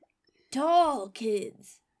 Tall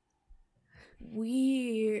kids.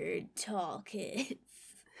 Weird tall kids.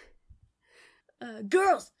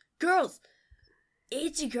 Girls.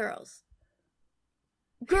 Itchy girls.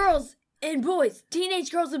 Girls and boys.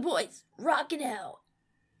 Teenage girls and boys. Rocking out.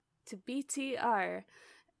 To BTR.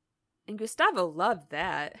 And Gustavo loved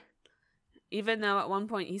that. Even though at one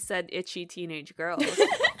point he said itchy teenage girls.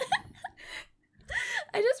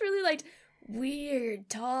 I just really liked weird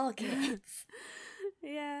tall kids.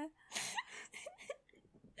 Yeah.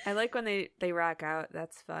 I like when they rock out.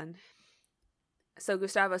 That's fun. So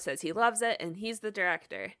Gustavo says he loves it and he's the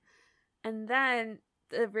director. And then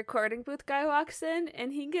the recording booth guy walks in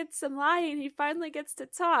and he gets some line. He finally gets to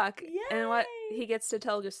talk. Yay! And what he gets to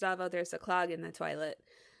tell Gustavo there's a clog in the toilet.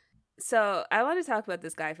 So I want to talk about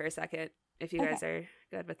this guy for a second, if you guys are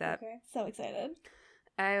good with that. Okay. So excited.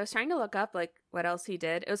 I was trying to look up like what else he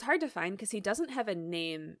did. It was hard to find because he doesn't have a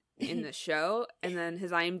name in the show, and then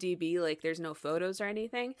his IMDb, like, there's no photos or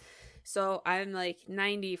anything. So I'm like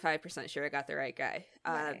 95% sure I got the right guy.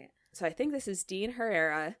 Right. So I think this is Dean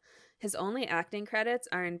Herrera. His only acting credits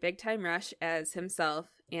are in Big Time Rush as himself,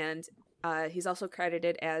 and he's also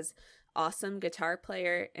credited as awesome guitar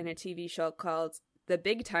player in a TV show called The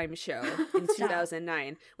Big Time Show in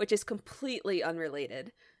 2009, which is completely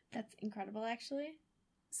unrelated. That's incredible, actually.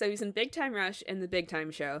 So he's in Big Time Rush and The Big Time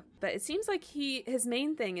Show. But it seems like his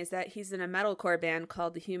main thing is that he's in a metalcore band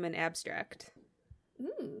called The Human Abstract.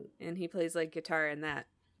 Ooh. And he plays like guitar in that.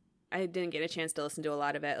 I didn't get a chance to listen to a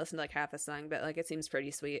lot of it. I listened to like half a song, but like it seems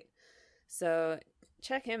pretty sweet. So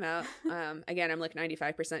check him out. Again, I'm like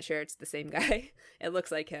 95% sure it's the same guy. It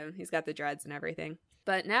looks like him. He's got the dreads and everything.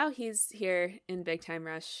 But now he's here in Big Time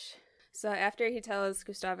Rush. So after he tells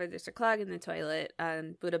Gustavo there's a clog in the toilet,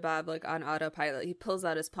 and Buddha Bob, like on autopilot, he pulls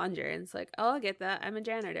out his plunger and it's like, oh, I'll get that. I'm a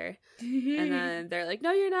janitor. And then they're like,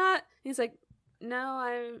 no, you're not. And he's like, no,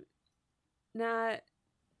 I'm not.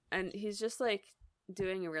 And he's just like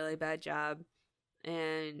doing a really bad job.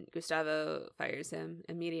 And Gustavo fires him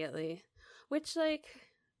immediately, which, like,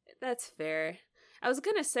 that's fair. I was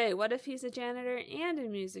gonna say, what if he's a janitor and a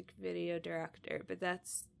music video director? But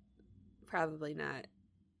that's probably not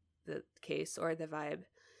the case or the vibe.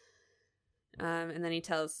 And then he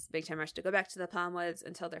tells Big Time Rush to go back to the Palm Woods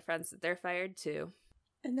and tell their friends that they're fired too.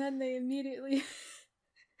 And then they immediately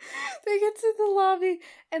they get to the lobby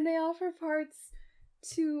and they offer parts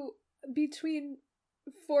to between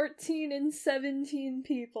 14 and 17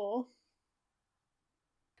 people.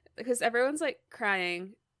 Because everyone's like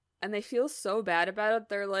crying and they feel so bad about it.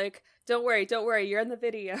 They're like, don't worry, you're in the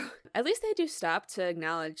video. At least they do stop to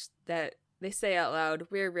acknowledge that. They say out loud,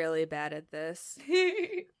 we're really bad at this.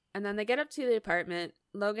 And then they get up to the apartment.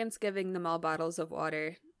 Logan's giving them all bottles of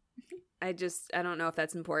water. I don't know if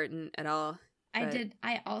that's important at all.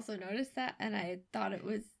 I also noticed that, and I thought it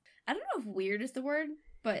was, I don't know if weird is the word,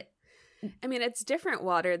 but I mean, it's different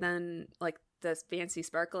water than like the fancy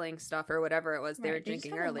sparkling stuff or whatever it was they were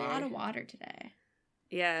drinking earlier. A lot of water today.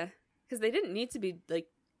 Yeah, because they didn't need to be like,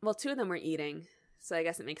 well, two of them were eating. So I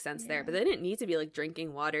guess it makes sense there. Yeah. But they didn't need to be, like,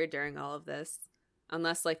 drinking water during all of this.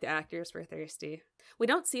 Unless, like, the actors were thirsty. We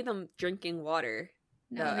don't see them drinking water.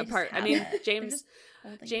 No, they just apart. I have mean, it. James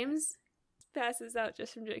They're just James passes out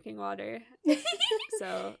just from drinking water.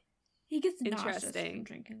 So, he gets nauseous interesting. from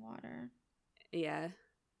drinking water. Yeah.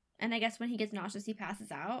 And I guess when he gets nauseous, he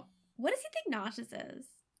passes out. What does he think nauseous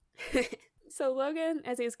is? So Logan,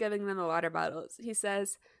 as he's giving them the water bottles, he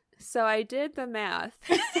says, so I did the math,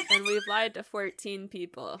 and we've lied to 14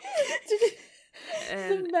 people.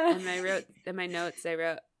 And in my notes, I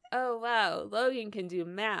wrote, oh, wow, Logan can do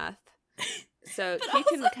math. So he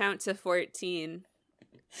can count to 14.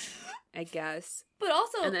 I guess. But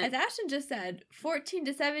also, And then- as Ashton just said, 14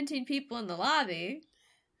 to 17 people in the lobby.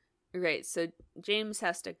 Right, so James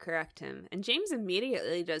has to correct him. And James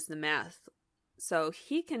immediately does the math. So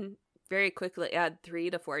he can very quickly add 3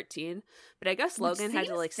 to 14. But I guess Which Logan had to,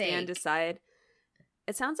 seems like, stand fake. aside.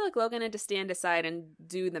 It sounds like Logan had to stand aside and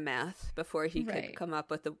do the math before he Right. could come up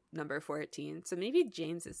with the number 14. So maybe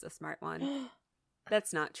James is the smart one.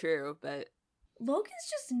 That's not true, but Logan's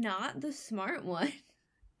just not the smart one.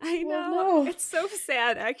 I know. Well, no. It's so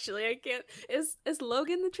sad, actually. I can't. Is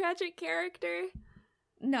Logan the tragic character?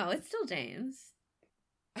 No, it's still James.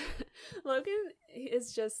 Logan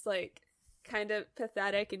is just, like, kind of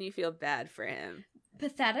pathetic, and you feel bad for him.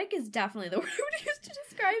 Pathetic is definitely the word used to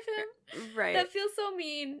describe him. Right. That feels so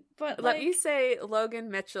mean, but Let like, me say Logan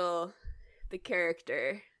Mitchell, the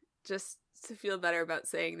character, just to feel better about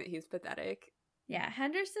saying that he's pathetic. yeah,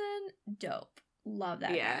 Henderson, dope. Love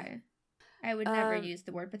that Yeah. guy. I would never Um, use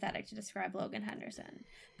the word pathetic to describe Logan Henderson.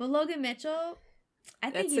 But Logan Mitchell, I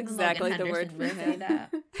think That's even exactly Logan the word Henderson for would say him.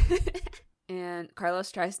 that. And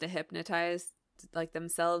Carlos tries to hypnotize, like,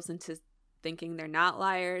 themselves into thinking they're not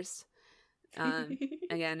liars.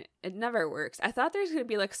 Again, it never works. I thought there's gonna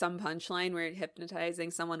be, like, some punchline where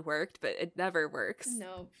hypnotizing someone worked, but it never works.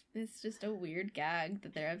 Nope, it's just a weird gag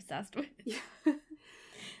that they're obsessed with. Yeah.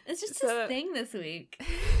 It's just So- his thing this week.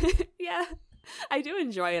 Yeah, I do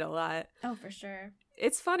enjoy it a lot. Oh, for sure.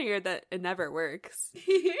 It's funnier that it never works,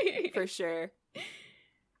 for sure.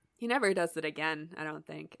 He never does it again, I don't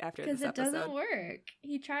think, after this Because it episode. doesn't work.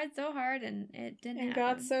 He tried so hard and it didn't And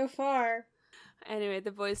happen. got so far. Anyway,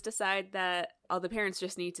 the boys decide that all the parents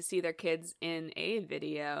just need to see their kids in a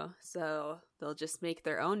video, so they'll just make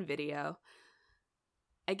their own video.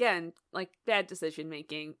 Again, like, bad decision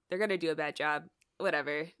making. They're gonna do a bad job.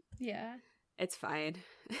 Whatever. Yeah. It's fine.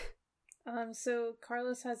 So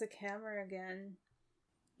Carlos has a camera again.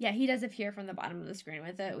 Yeah, he does appear from the bottom of the screen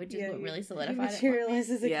with it, which is what really solidified He it. for me.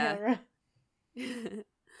 materializes a Yeah. camera.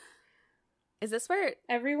 Is this where...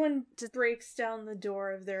 Everyone just breaks down the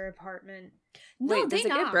door of their apartment. No, Wait, they does it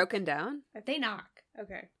knock. get broken down? They knock.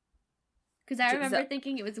 Okay. Because I Is remember that-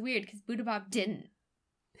 thinking it was weird because Buddha Bob didn't.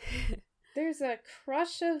 There's a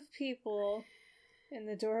crush of people in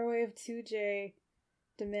the doorway of 2J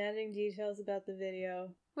demanding details about the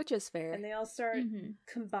video. Which is fair. And they all start Mhm.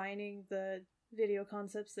 combining the video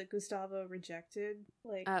concepts that Gustavo rejected.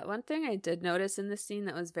 Like, One thing I did notice in this scene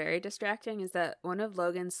that was very distracting is that one of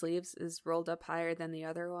Logan's sleeves is rolled up higher than the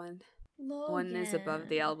other one. One is above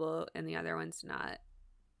the Logan, elbow and the other one's not.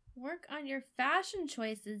 Work on your fashion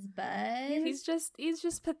choices, bud. He's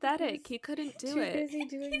just pathetic. He couldn't do too it. busy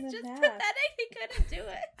doing He's the just math. pathetic. He couldn't do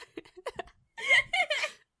it.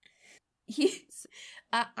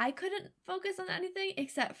 I couldn't focus on anything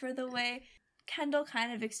except for the way Kendall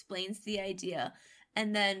kind of explains the idea.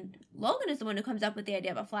 And then Logan is the one who comes up with the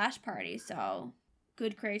idea of a flash party, so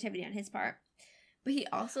good creativity on his part. But he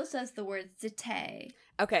also says the word "cité."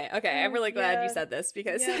 Okay, I'm really glad yeah. you said this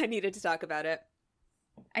because Yeah. I needed to talk about it.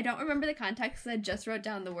 I don't remember the context, so I just wrote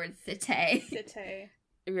down the word "cité." Cité.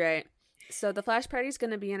 Right. So the flash party's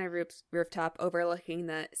going to be in a rooftop overlooking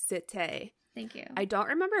the cité. Thank you. I don't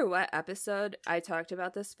remember what episode I talked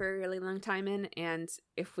about this for a really long time in and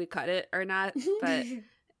if we cut it or not, but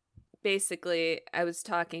basically I was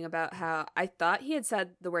talking about how I thought he had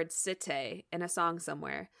said the word cité in a song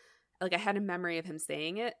somewhere. Like I had a memory of him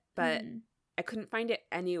saying it, but Mhm. I couldn't find it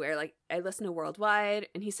anywhere. Like I listen to Worldwide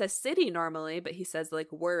and he says city normally, but he says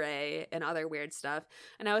like worry and other weird stuff.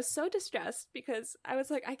 And I was so distressed because I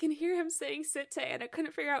was like, I can hear him saying cité and I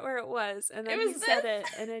couldn't figure out where it was. And then It he was said this.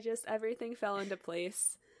 it and it just, everything fell into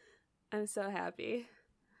place. I'm so happy.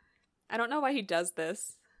 I don't know why he does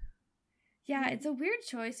this. Yeah, it's a weird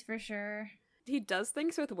choice for sure. He does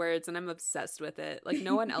things with words and I'm obsessed with it. Like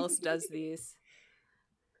no one else does these.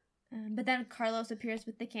 But then Carlos appears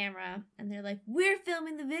with the camera, and they're like, "We're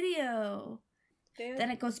filming the video." Then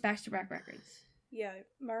it goes back to Rack Records. Yeah,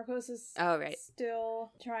 Marcos is Oh, right.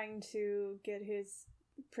 still trying to get his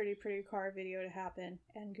pretty car video to happen,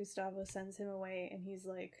 and Gustavo sends him away, and he's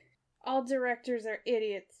like, all directors are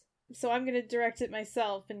idiots, so I'm gonna direct it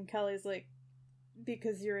myself. And Kelly's like,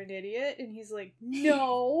 because you're an idiot? And he's like,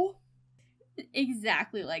 no.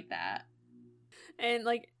 Exactly like that. And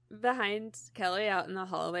like behind Kelly out in the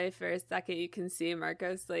hallway for a second, you can see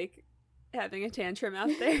Marcos like having a tantrum out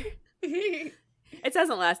there. It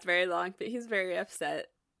doesn't last very long, but he's very upset.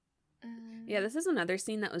 Yeah, this is another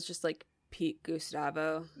scene that was just like peak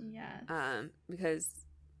Gustavo. Yeah. Because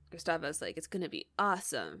Gustavo's like, it's gonna be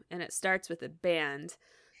awesome, and it starts with a band,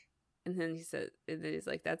 and then he's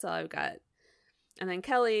like, that's all I've got. And then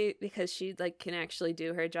Kelly, because she like can actually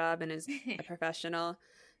do her job and is a professional,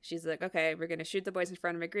 she's like, okay, we're going to shoot the boys in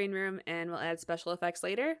front of a green room and we'll add special effects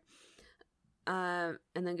later. And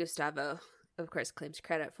then Gustavo, of course, claims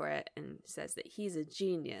credit for it and says that he's a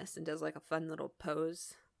genius and does like a fun little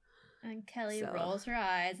pose. And Kelly rolls her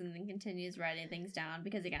eyes and then continues writing things down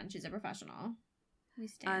because, again, she's a professional.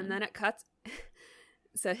 And then it cuts.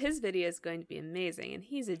 So his video is going to be amazing and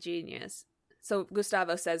he's a genius. So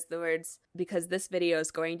Gustavo says the words, because this video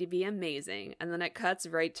is going to be amazing. And then it cuts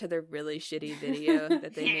right to the really shitty video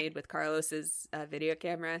that they made with Carlos's video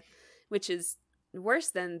camera, which is worse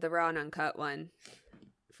than the raw and uncut one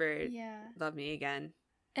for Love Me Again.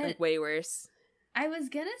 Like, way worse. I was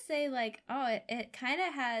going to say, like, it kind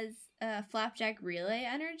of has Flapjack Relay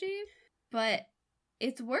energy, but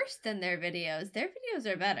it's worse than their videos. Their videos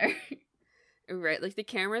are better. Right, like the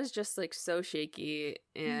camera's just like so shaky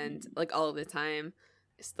and like all the time.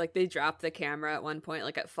 It's like they drop the camera at one point,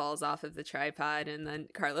 like it falls off of the tripod, and then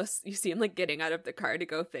Carlos, you see him like getting out of the car to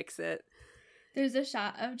go fix it. There's a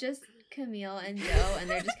shot of just Camille and Joe, and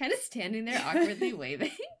they're just kind of standing there awkwardly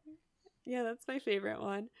waving. Yeah, that's my favorite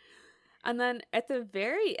one. And then at the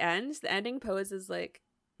very end, the ending pose is like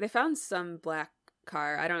they found some black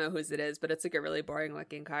car. I don't know whose it is, but it's like a really boring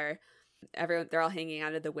looking car. They're all hanging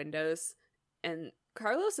out of the windows. And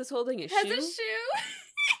Carlos is holding a shoe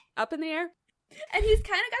up in the air. And he's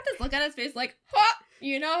kind of got this look on his face like, ha!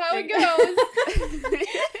 You know how it goes.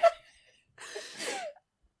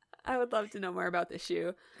 I would love to know more about the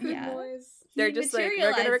shoe. Good boys. They're just like,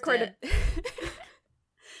 we're going to record it. Yeah,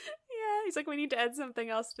 he's like, we need to add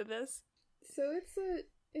something else to this. So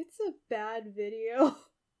it's a bad video.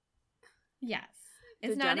 Yes.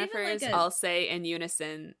 It's the Jennifers all say in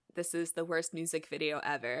unison, this is the worst music video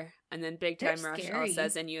ever. And then Big Time Rush all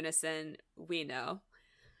says in unison, we know.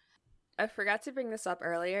 I forgot to bring this up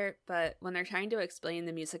earlier, but when they're trying to explain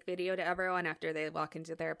the music video to everyone after they walk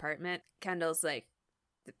into their apartment, Kendall's like,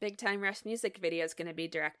 the Big Time Rush music video is going to be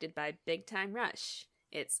directed by Big Time Rush.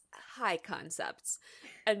 It's high concepts.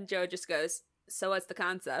 And Joe just goes, so what's the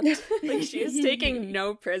concept? Like, she is taking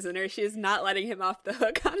no prisoner. She is not letting him off the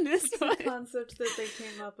hook on this it's one. The concept that they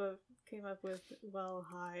came up with well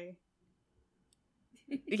high.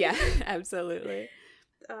 Yeah, absolutely.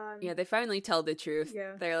 Yeah, they finally tell the truth.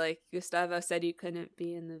 Yeah. They're like, Gustavo said you couldn't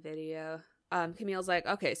be in the video. Camille's like,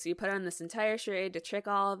 okay, so you put on this entire charade to trick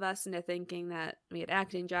all of us into thinking that we had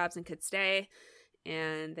acting jobs and could stay.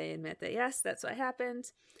 And they admit that, yes, that's what happened.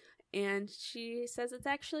 And she says it's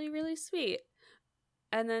actually really sweet.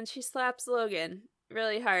 And then she slaps Logan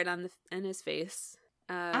really hard in his face.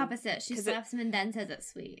 Opposite. She slaps him and then says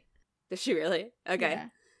it's sweet. Does she really? Okay. Yeah.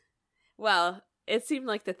 Well, it seemed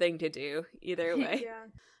like the thing to do either way. Yeah.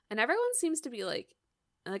 And everyone seems to be like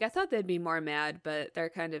I thought they'd be more mad, but they're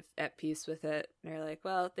kind of at peace with it. They're like,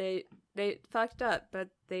 well, they fucked up, but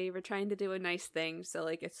they were trying to do a nice thing, so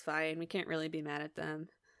like it's fine. We can't really be mad at them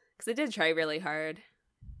because they did try really hard.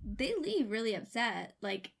 They leave really upset.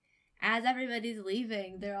 Like, as everybody's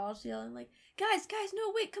leaving, they're all yelling like, guys,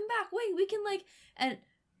 no, wait, come back, wait, we can like, and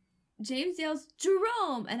James yells,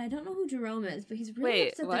 Jerome! And I don't know who Jerome is, but he's really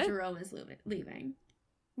upset that Jerome is leaving.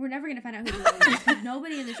 We're never going to find out who Jerome is, because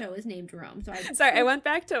nobody in the show is named Jerome. Sorry, I went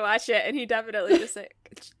back to watch it, and he definitely just like,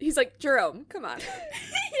 he's like, Jerome, come on.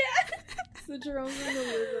 Yeah! So Jerome's in the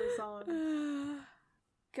Lizzo song.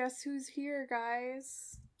 Guess who's here,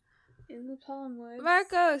 guys? In the Palm Woods.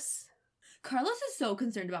 Marcos! Carlos is so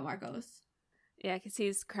concerned about Marcos. Yeah, because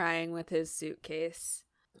he's crying with his suitcase.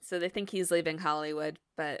 So they think he's leaving Hollywood,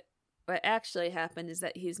 but what actually happened is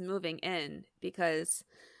that he's moving in because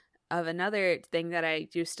of another thing that I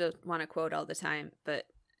used to want to quote all the time, but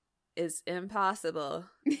is impossible.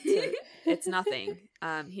 It's nothing.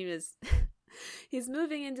 He's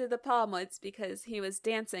moving into the Palm Woods because he was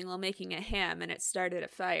dancing while making a ham and it started a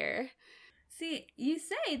fire. See, you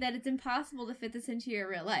say that it's impossible to fit this into your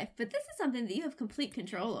real life, but this is something that you have complete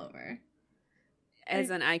control over. As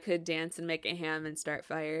in, I could dance and make a ham and start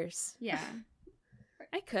fires. Yeah.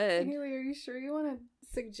 I could. Haley, are you sure you want to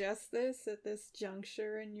suggest this at this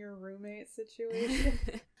juncture in your roommate situation?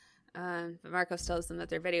 But Marcos tells them that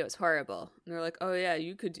their video is horrible. And they're like, oh yeah,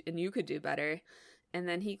 you could do better. And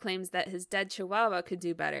then he claims that his dead chihuahua could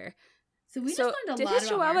do better. So we just learned a lot about Did his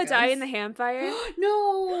chihuahua Marcos. die in the ham fire?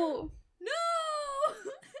 No! No!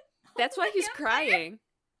 That's why he's crying.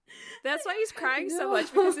 That's why he's crying so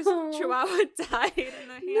much, because his chihuahua died in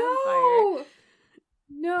the ham fire.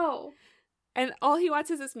 No! And all he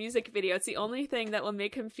wants is this music video. It's the only thing that will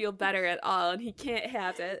make him feel better at all, and he can't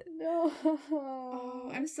have it. No!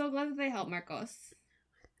 Oh, I'm so glad that they helped Marcos.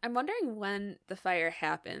 I'm wondering when the fire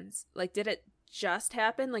happens. Like, did it just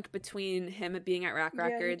happen, like, between him being at Rock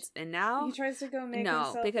Records and now? He tries to go make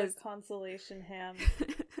himself a consolation ham.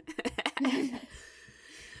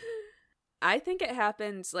 I think it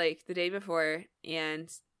happened like the day before, and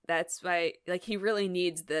that's why like he really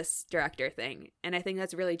needs this director thing, and I think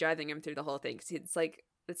that's really driving him through the whole thing. Cause it's like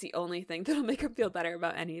that's the only thing that'll make him feel better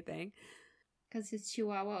about anything. Because his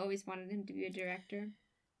chihuahua always wanted him to be a director.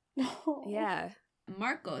 No. Yeah,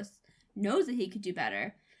 Marcos knows that he could do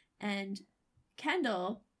better, and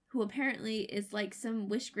Kendall, who apparently is like some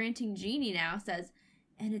wish-granting genie now, says,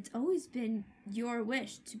 "And it's always been your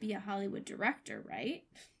wish to be a Hollywood director, right?"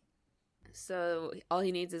 so all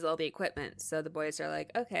he needs is all the equipment. So the boys are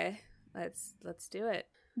like, okay, let's do it.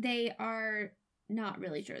 They are not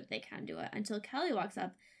really sure that they can do it until Kelly walks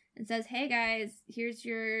up and says, "Hey guys, here's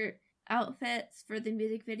your outfits for the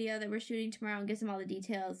music video that we're shooting tomorrow," and gives them all the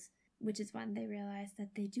details, which is when they realize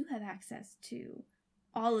that they do have access to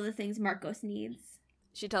all of the things Marcos needs.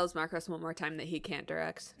 She tells Marcos one more time that he can't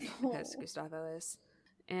direct because Gustavo is.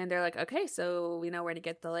 And they're like, okay, so we know where to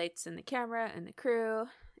get the lights and the camera and the crew,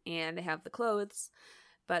 and they have the clothes,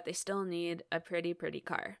 but they still need a pretty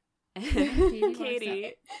car.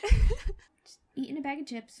 Katie. Just eating a bag of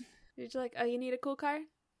chips. You're just like, oh, you need a cool car?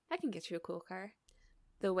 I can get you a cool car.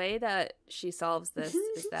 The way that she solves this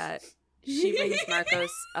is that she brings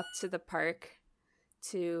Marcos up to the park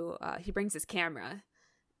to, he brings his camera,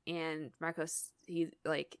 and Marcos, he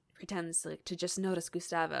like pretends like to just notice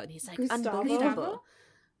Gustavo, and he's like, Gustavo? unbelievable.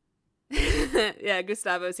 Yeah,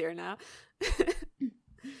 Gustavo's here now.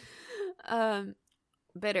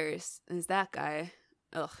 Bitters is that guy.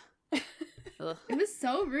 Ugh. Ugh. It was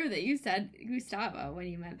so rude that you said Gustavo when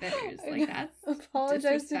you meant Bitters. Like, that's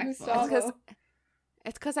apologize to disrespectful. Gustavo.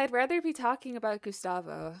 It's because I'd rather be talking about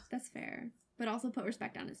Gustavo. That's fair. But also put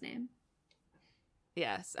respect on his name.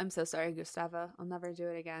 Yes, I'm so sorry, Gustavo. I'll never do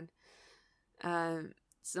it again.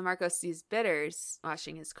 So Marcos sees Bitters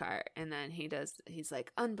washing his car, and then he's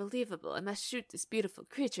like, unbelievable, I must shoot this beautiful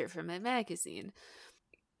creature for my magazine.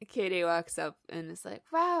 Katie walks up and is like,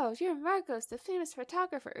 wow, you're Marcos, the famous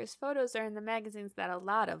photographer whose photos are in the magazines that a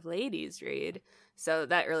lot of ladies read. So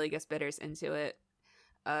that really gets Bitters into it.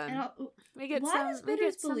 We get why some, does we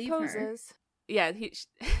Bitters get some believe her? poses. Yeah,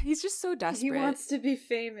 he's just so desperate. He wants to be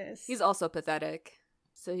famous. He's also pathetic.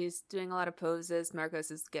 So he's doing a lot of poses.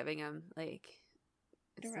 Marcos is giving him like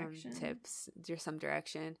Direction. some tips, some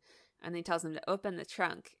direction. And he tells him to open the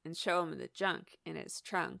trunk and show him the junk in his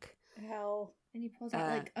trunk. Hell. And he pulls out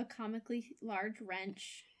like a comically large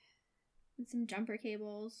wrench and some jumper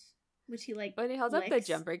cables, which he like When he held up the licks.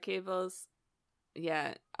 jumper cables,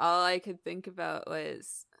 yeah, all I could think about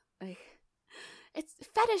was like, it's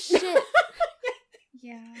fetish shit.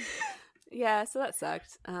 Yeah. Yeah, so that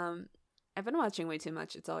sucked. I've been watching way too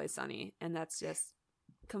much It's Always Sunny, and that's just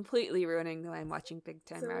completely ruining the way I'm watching Big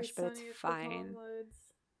Time Rush, but it's fine.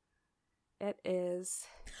 It is.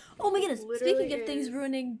 Oh my goodness. Literally Speaking of things is.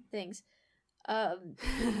 ruining things. I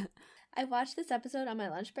watched this episode on my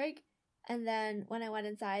lunch break, and then when I went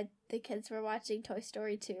inside, the kids were watching Toy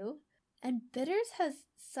Story 2, and Bitters has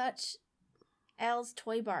such Al's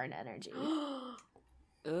Toy Barn energy.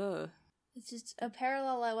 Ugh. It's just a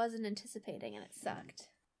parallel I wasn't anticipating, and it sucked.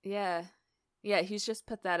 Yeah. Yeah, he's just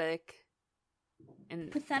pathetic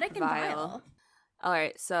and Pathetic and vile. All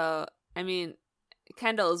right, so, I mean,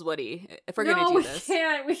 Kendall is Woody. If we're No, going to do we this.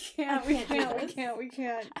 can't. We can't. We can't. We can't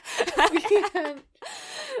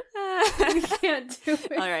do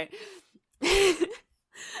it. All right.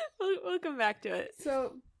 we'll come back to it.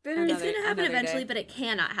 So Bitters, It's going to happen another eventually, day. but it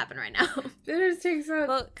cannot happen right now. Bitters takes out.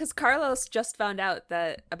 Well, because Carlos just found out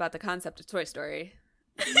about the concept of Toy Story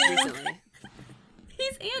recently.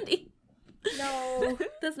 He's Andy. No.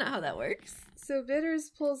 That's not how that works. So Bitters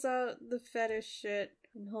pulls out the fetish shit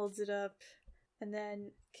and holds it up, and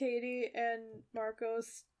then Katie and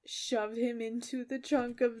Marcos shove him into the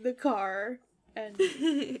trunk of the car and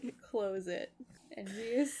close it, and he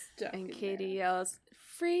is stuck. And in Katie there. yells,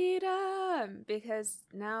 freedom! Because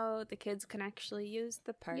now the kids can actually use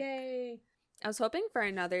the park. Yay! I was hoping for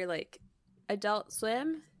another, like, Adult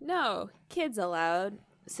Swim. No, kids allowed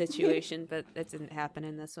situation, but that didn't happen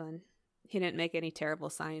in this one. He didn't make any terrible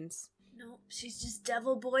signs. Nope, she's just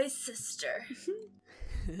Devil Boy's sister.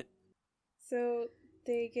 So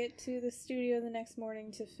they get to the studio the next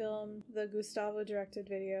morning to film the Gustavo directed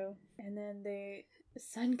video, and then they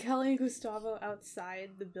send Kelly and Gustavo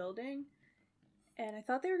outside the building. And I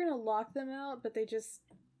thought they were gonna lock them out, but they just,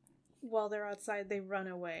 while they're outside, they run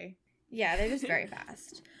away. Yeah, they're just very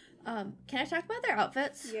fast. Can I talk about their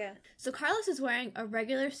outfits? Yeah. So Carlos is wearing a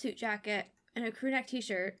regular suit jacket and a crew neck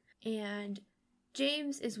t-shirt, and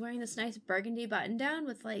James is wearing this nice burgundy button down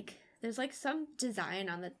with like, there's like some design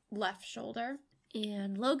on the left shoulder.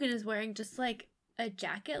 And Logan is wearing just like a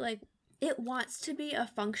jacket, like It wants to be a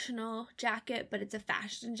functional jacket, but it's a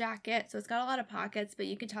fashion jacket. So it's got a lot of pockets, but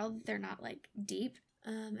you can tell that they're not like deep.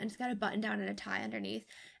 And it's got a button down and a tie underneath.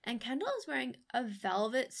 And Kendall is wearing a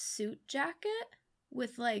velvet suit jacket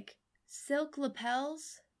with like silk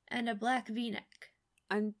lapels and a black v-neck.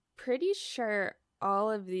 I'm pretty sure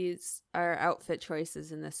all of these are outfit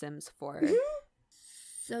choices in The Sims 4.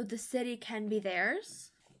 So the city can be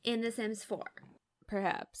theirs in The Sims 4.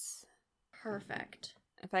 Perhaps. Perfect.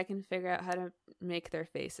 If I can figure out how to make their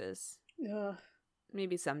faces. Ugh.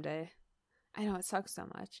 Maybe someday. I know, it sucks so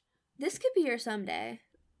much. This could be your someday.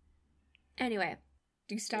 Anyway,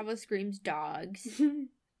 Gustavo screams dogs.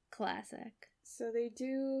 Classic. So they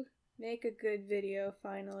do make a good video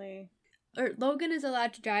finally. Logan is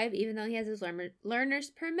allowed to drive even though he has his learner's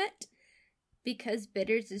permit because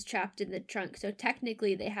Bitters is trapped in the trunk. So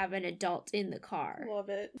technically they have an adult in the car. Love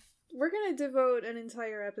it. We're gonna devote an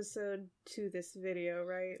entire episode to this video,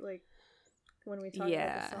 right? Like when we talk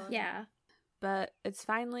about the song. Yeah. But it's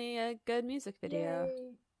finally a good music video.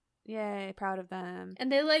 Yay, proud of them.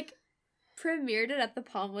 And they like premiered it at the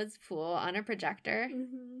Palmwoods pool on a projector.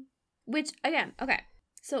 Mm-hmm. Which, again, okay.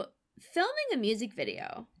 So filming a music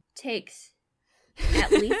video takes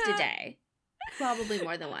at least a day. Probably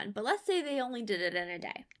more than one. But let's say they only did it in a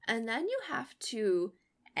day. And then you have to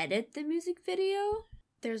edit the music video.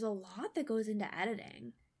 There's a lot that goes into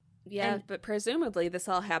editing. Yeah, And- but presumably this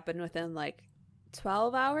all happened within like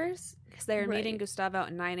 12 hours because they were meeting Right. Gustavo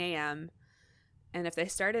at 9 a.m. And if they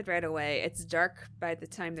started right away, it's dark by the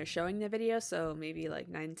time they're showing the video, so maybe like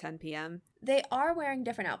 9, 10 p.m. They are wearing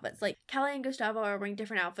different outfits. Like, Kelly and Gustavo are wearing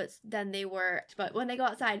different outfits than they were. But when they go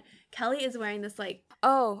outside, Kelly is wearing this, like,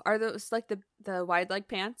 Oh, are those like the wide leg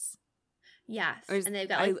pants? yes. Or is- And they've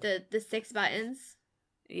got, I- like, the 6 buttons.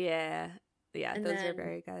 Yeah, And those are then-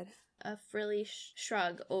 very good. A frilly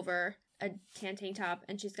shrug over a tan tank top.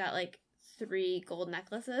 And she's got, like, 3 gold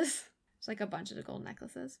necklaces. It's like a bunch of gold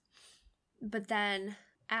necklaces. But then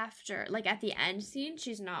after, like, at the end scene,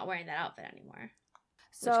 she's not wearing that outfit anymore.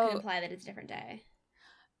 Which could So imply that it's a different day.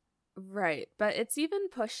 right, but it's even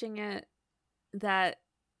pushing it that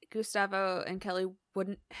Gustavo and Kelly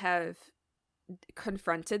wouldn't have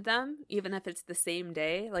confronted them even if it's the same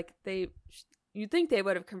day. Like you'd think they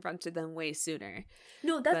would have confronted them way sooner.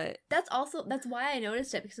 No, But that's why I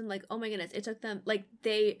noticed it, because I'm like, oh my goodness, it took them, like,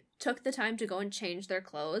 they took the time to go and change their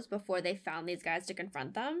clothes before they found these guys to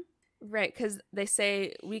confront them. right, because they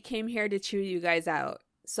say we came here to chew you guys out,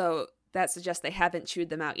 so that suggests they haven't chewed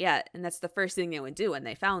them out yet, and that's the first thing they would do when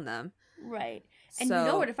they found them. Right. And So you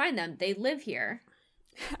know where to find them. They live here.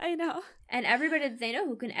 I know. And everybody that they know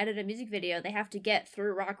who can edit a music video, they have to get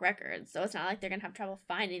through Rock Records. So it's not like they're going to have trouble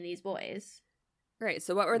finding these boys. Right,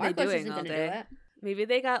 so what were Marcos they doing isn't all gonna day? do it. Maybe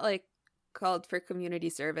they got like called for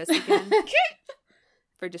community service again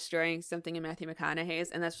for destroying something in Matthew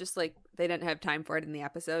McConaughey's, and that's just like they didn't have time for it in the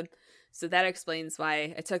episode. So that explains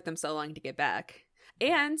why it took them so long to get back.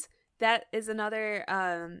 And that is another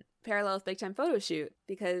parallel with Big Time Photo Shoot,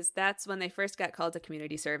 because that's when they first got called to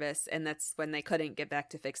community service, and that's when they couldn't get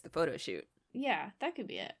back to fix the photo shoot. Yeah, that could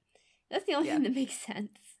be it. That's the only Yeah. thing that makes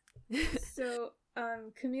sense. So,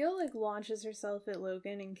 Camille like launches herself at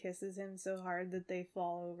Logan and kisses him so hard that they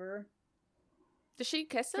fall over. Does she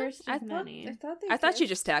kiss him? First I of thought, many. I thought she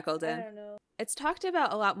just tackled I him. don't know. It's talked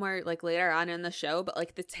about a lot more like later on in the show, but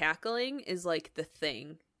like the tackling is like the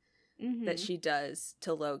thing Mm-hmm. that she does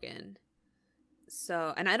to Logan.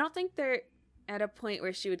 So, and I don't think they're at a point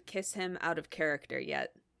where she would kiss him out of character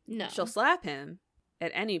yet. No. She'll slap him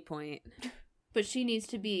at any point. But she needs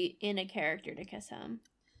to be in a character to kiss him.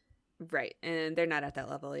 Right. And they're not at that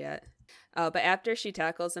level yet. But after she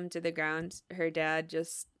tackles him to the ground, her dad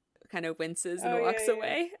just kind of winces and Oh, yeah, walks yeah.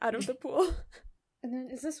 away out of the pool. And then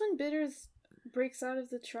is this when Bitters breaks out of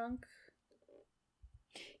the trunk?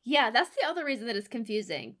 Yeah, that's the other reason that it's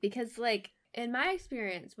confusing. Because, like, in my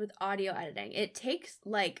experience with audio editing, it takes,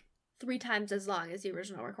 like, 3 times as long as the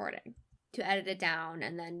original recording to edit it down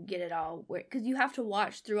and then get it all... Because you have to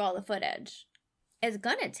watch through all the footage. It's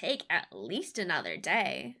gonna take at least another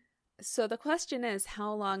day. So the question is,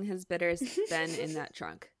 how long has Bitters been in that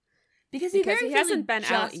trunk? Because Because he he very hasn't been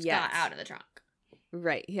just out yet. got out of the trunk.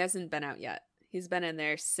 Right. He hasn't been out yet. He's been in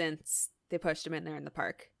there since they pushed him in there in the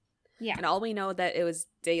park. Yeah. And all we know that it was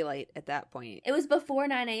daylight at that point. It was before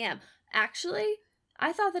 9 a.m. Actually,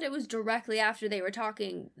 I thought that it was directly after they were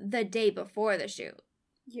talking the day before the shoot.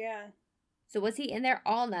 Yeah. So was he in there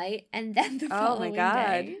all night and then the Oh my following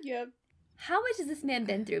God. day? Yep. How much has this man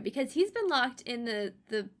been through? Because he's been locked in the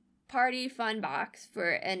party fun box for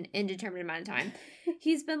an indeterminate amount of time.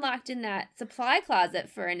 He's been locked in that supply closet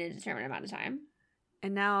for an indeterminate amount of time.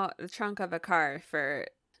 And now the trunk of a car for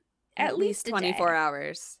at least a 24 day.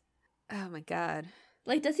 hours. Oh my god.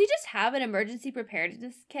 Like, does he just have an emergency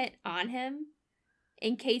preparedness kit on him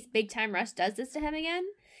in case Big Time Rush does this to him again?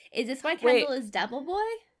 Is this why Wait. Kendall is Devil Boy?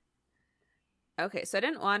 Okay, so I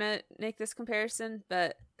didn't want to make this comparison,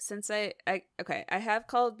 but since I have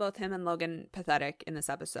called both him and Logan pathetic in this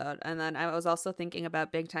episode, and then I was also thinking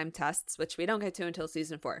about Big Time Tests, which we don't get to until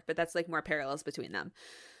season 4, but that's like more parallels between them.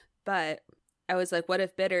 But I was like, what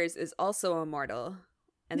if Bitters is also immortal,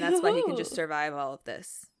 and that's why he can just No. survive all of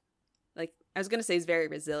this? Like, I was gonna say he's very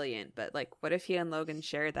resilient, but like, what if he and Logan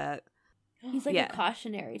share that? He's like Yeah. a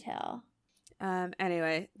cautionary tale.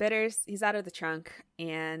 Anyway, Bitters, he's out of the trunk,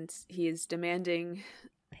 and he's demanding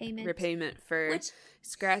Payment. repayment for Which,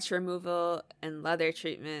 scratch removal and leather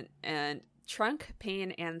treatment and trunk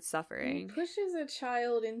pain and He suffering. pushes a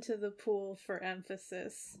child into the pool for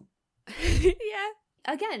emphasis. Yeah.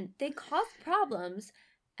 again, they cause problems,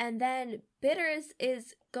 and then Bitters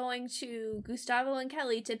is going to Gustavo and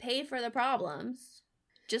Kelly to pay for the problems.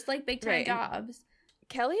 Just like Big Time Right, and- Jobs.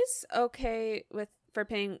 Kelly's okay for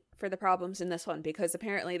paying for the problems in this one because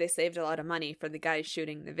apparently they saved a lot of money for the guys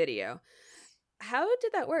shooting the video. How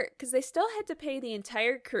did that work? Because they still had to pay the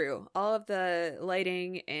entire crew, all of the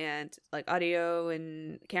lighting and like audio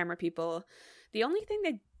and camera people. The only thing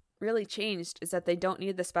they really changed is that they don't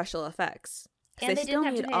need the special effects. 'Cause And they still didn't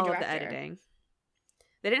have to need pay a all of the director. editing.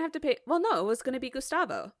 They didn't have to pay. Well, no, it was going to be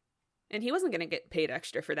Gustavo, and he wasn't going to get paid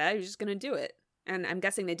extra for that. He was just going to do it. And I'm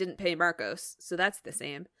guessing they didn't pay Marcos, so that's the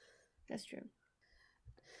same. That's true.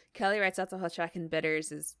 Kelly writes out the whole check, and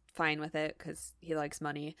Bitters is fine with it because he likes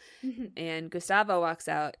money. And Gustavo walks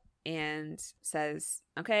out and says,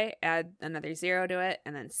 okay, add another 0 to it,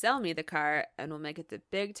 and then sell me the car, and we'll make it the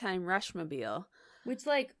Big Time Rushmobile. Which,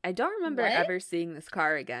 like, I don't remember What? ever seeing this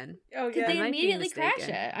car again. Oh because yeah. they I might be immediately crash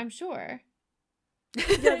mistaken. it, I'm sure.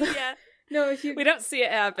 Yeah. No, if you We don't see it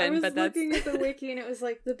I happen, was but that's... looking at the wiki and it was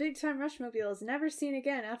like the Big Time Rushmobile is never seen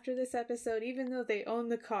again after this episode, even though they own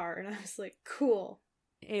the car. And I was like, cool.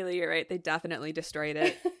 Haley, you're right. They definitely destroyed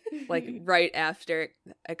it. Like, right after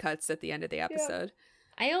it cuts at the end of the episode.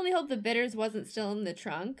 I only hope the Bitters wasn't still in the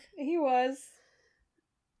trunk. He was.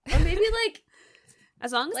 Or maybe, like,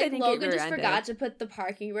 As long as they like didn't Logan get just rear-ended. forgot to put the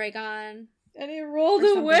parking brake on. And he Or rolled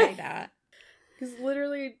something away. like that. Because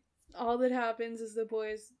literally all that happens is the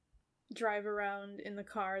boys drive around in the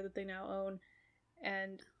car that they now own.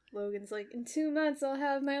 And Logan's like, in 2 months I'll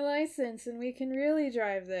have my license and we can really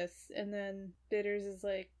drive this. And then Bitters is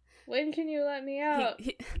like, when can you let me out?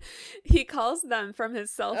 He calls them from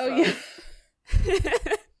his cell Oh, phone.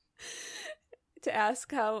 yeah. To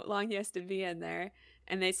ask how long he has to be in there.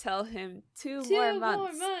 And they tell him 2 2 more more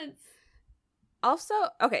months. months. Also,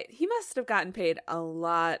 okay, he must have gotten paid a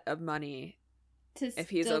lot of money To if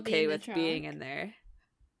he's still be okay in the with being trunk. in there.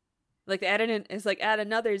 Like, the add in is like, add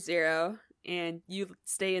another 0, and you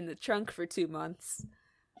stay in the trunk for 2 months.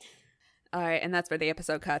 Alright, and that's where the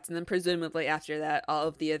episode cuts. And then presumably after that, all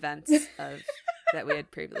of the events of that we had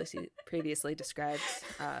previously described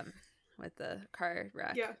with the car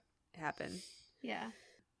wreck Yeah. happen. Yeah.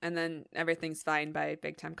 And then everything's fine by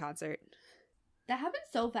Big Time Concert. That happened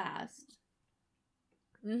so fast.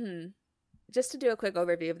 Mm-hmm. Just to do a quick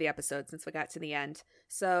overview of the episode since we got to the end.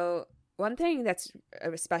 So one thing that's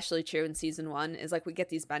especially true in season 1 is like we get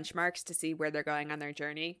these benchmarks to see where they're going on their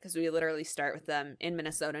journey because we literally start with them in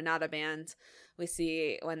Minnesota, not a band. We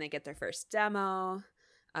see when they get their first demo.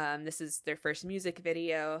 This is their first music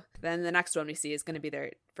video. Then the next one we see is going to be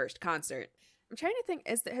their first concert. I'm trying to think,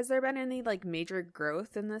 has there been any like major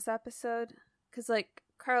growth in this episode? Because like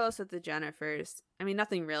Carlos with the Jennifers, I mean,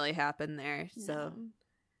 nothing really happened there, so No.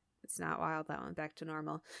 it's not wild. That went back to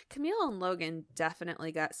normal. Camille and Logan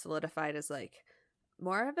definitely got solidified as like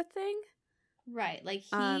more of a thing. Right. Like,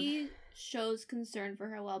 he shows concern for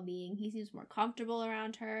her well-being. He seems more comfortable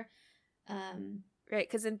around her. Right,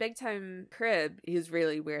 because in Big Time Crib, he was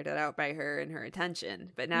really weirded out by her and her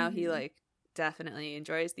attention. But now he Mhm. like definitely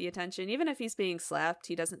enjoys the attention. Even if he's being slapped,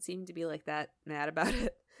 he doesn't seem to be like that mad about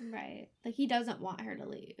it. Right. Like, he doesn't want her to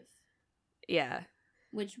leave. Yeah.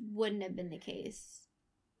 Which wouldn't have been the case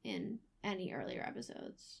in any earlier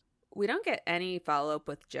episodes. We don't get any follow-up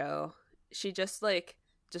with Joe. She just like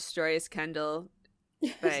destroys Kendall.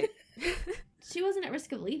 But She wasn't at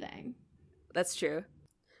risk of leaving. that's true.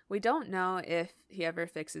 We don't know if he ever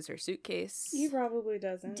fixes her suitcase. He probably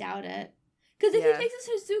doesn't. Doubt it. Because if Yeah. he fixes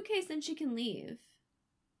her suitcase, then she can leave.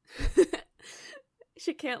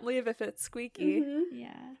 She can't leave if it's squeaky. Mhm.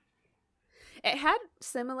 Yeah. It had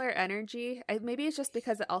similar energy. Maybe it's just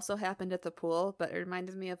because it also happened at the pool, but it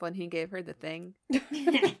reminded me of when he gave her the thing.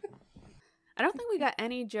 I don't think we got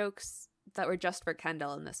any jokes that were just for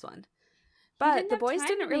Kendall in this one. But the boys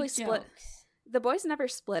didn't really split. The boys never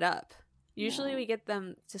split up. Usually we get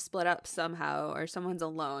them to split up somehow or someone's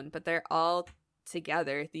alone, but they're all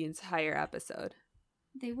together the entire episode.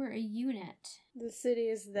 They were a unit. The city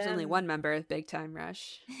is them. There's only one member of Big Time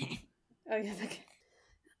Rush. Oh, yeah. Okay.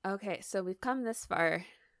 Okay, so we've come this far.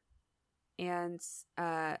 And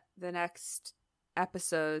the next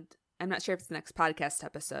episode, I'm not sure if it's the next podcast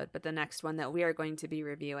episode, but the next one that we are going to be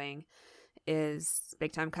reviewing is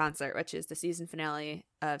Big Time Concert, which is the season finale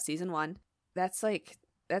of season 1. That's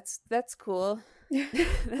cool.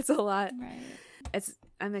 That's a lot. Right.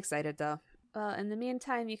 I'm excited though. Well, in the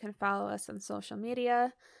meantime, you can follow us on social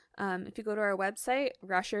media. If you go to our website,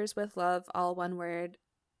 Rushers with Love, all one word,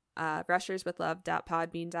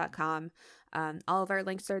 rusherswithlove.podbean.com. All of our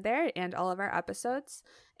links are there and all of our episodes.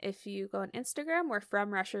 If you go on Instagram, we're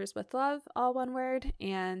from Rushers with Love, all one word,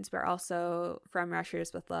 and we're also from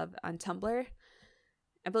Rushers with Love on Tumblr.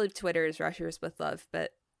 I believe Twitter is Rushers with Love,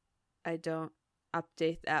 but I don't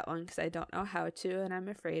update that one because I don't know how to, and I'm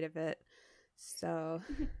afraid of it. So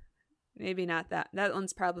maybe not that. That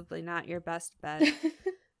one's probably not your best bet.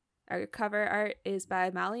 Our cover art is by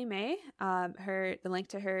Molly May. The link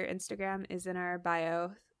to her Instagram is in our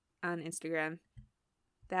bio on Instagram.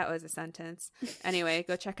 That was a sentence. Anyway,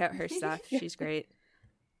 go check out her stuff. She's great.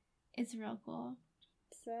 It's real cool.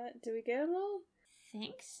 Do we get them all?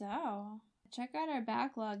 Think so. Check out our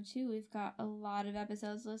backlog too. We've got a lot of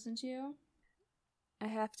episodes to listen to. I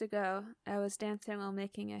have to go. I was dancing while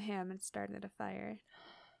making a ham and started a fire.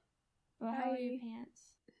 Well, how are your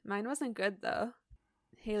pants? Mine wasn't good though.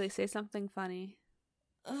 Haley, say something funny.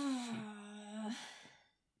 I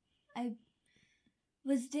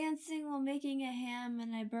was dancing while making a ham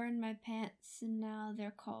and I burned my pants and now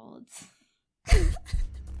they're cold. Is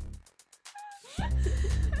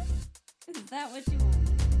that what you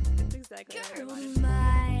want? That's exactly what I wanted.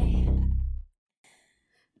 Goodbye.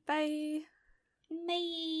 Bye.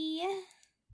 Bye.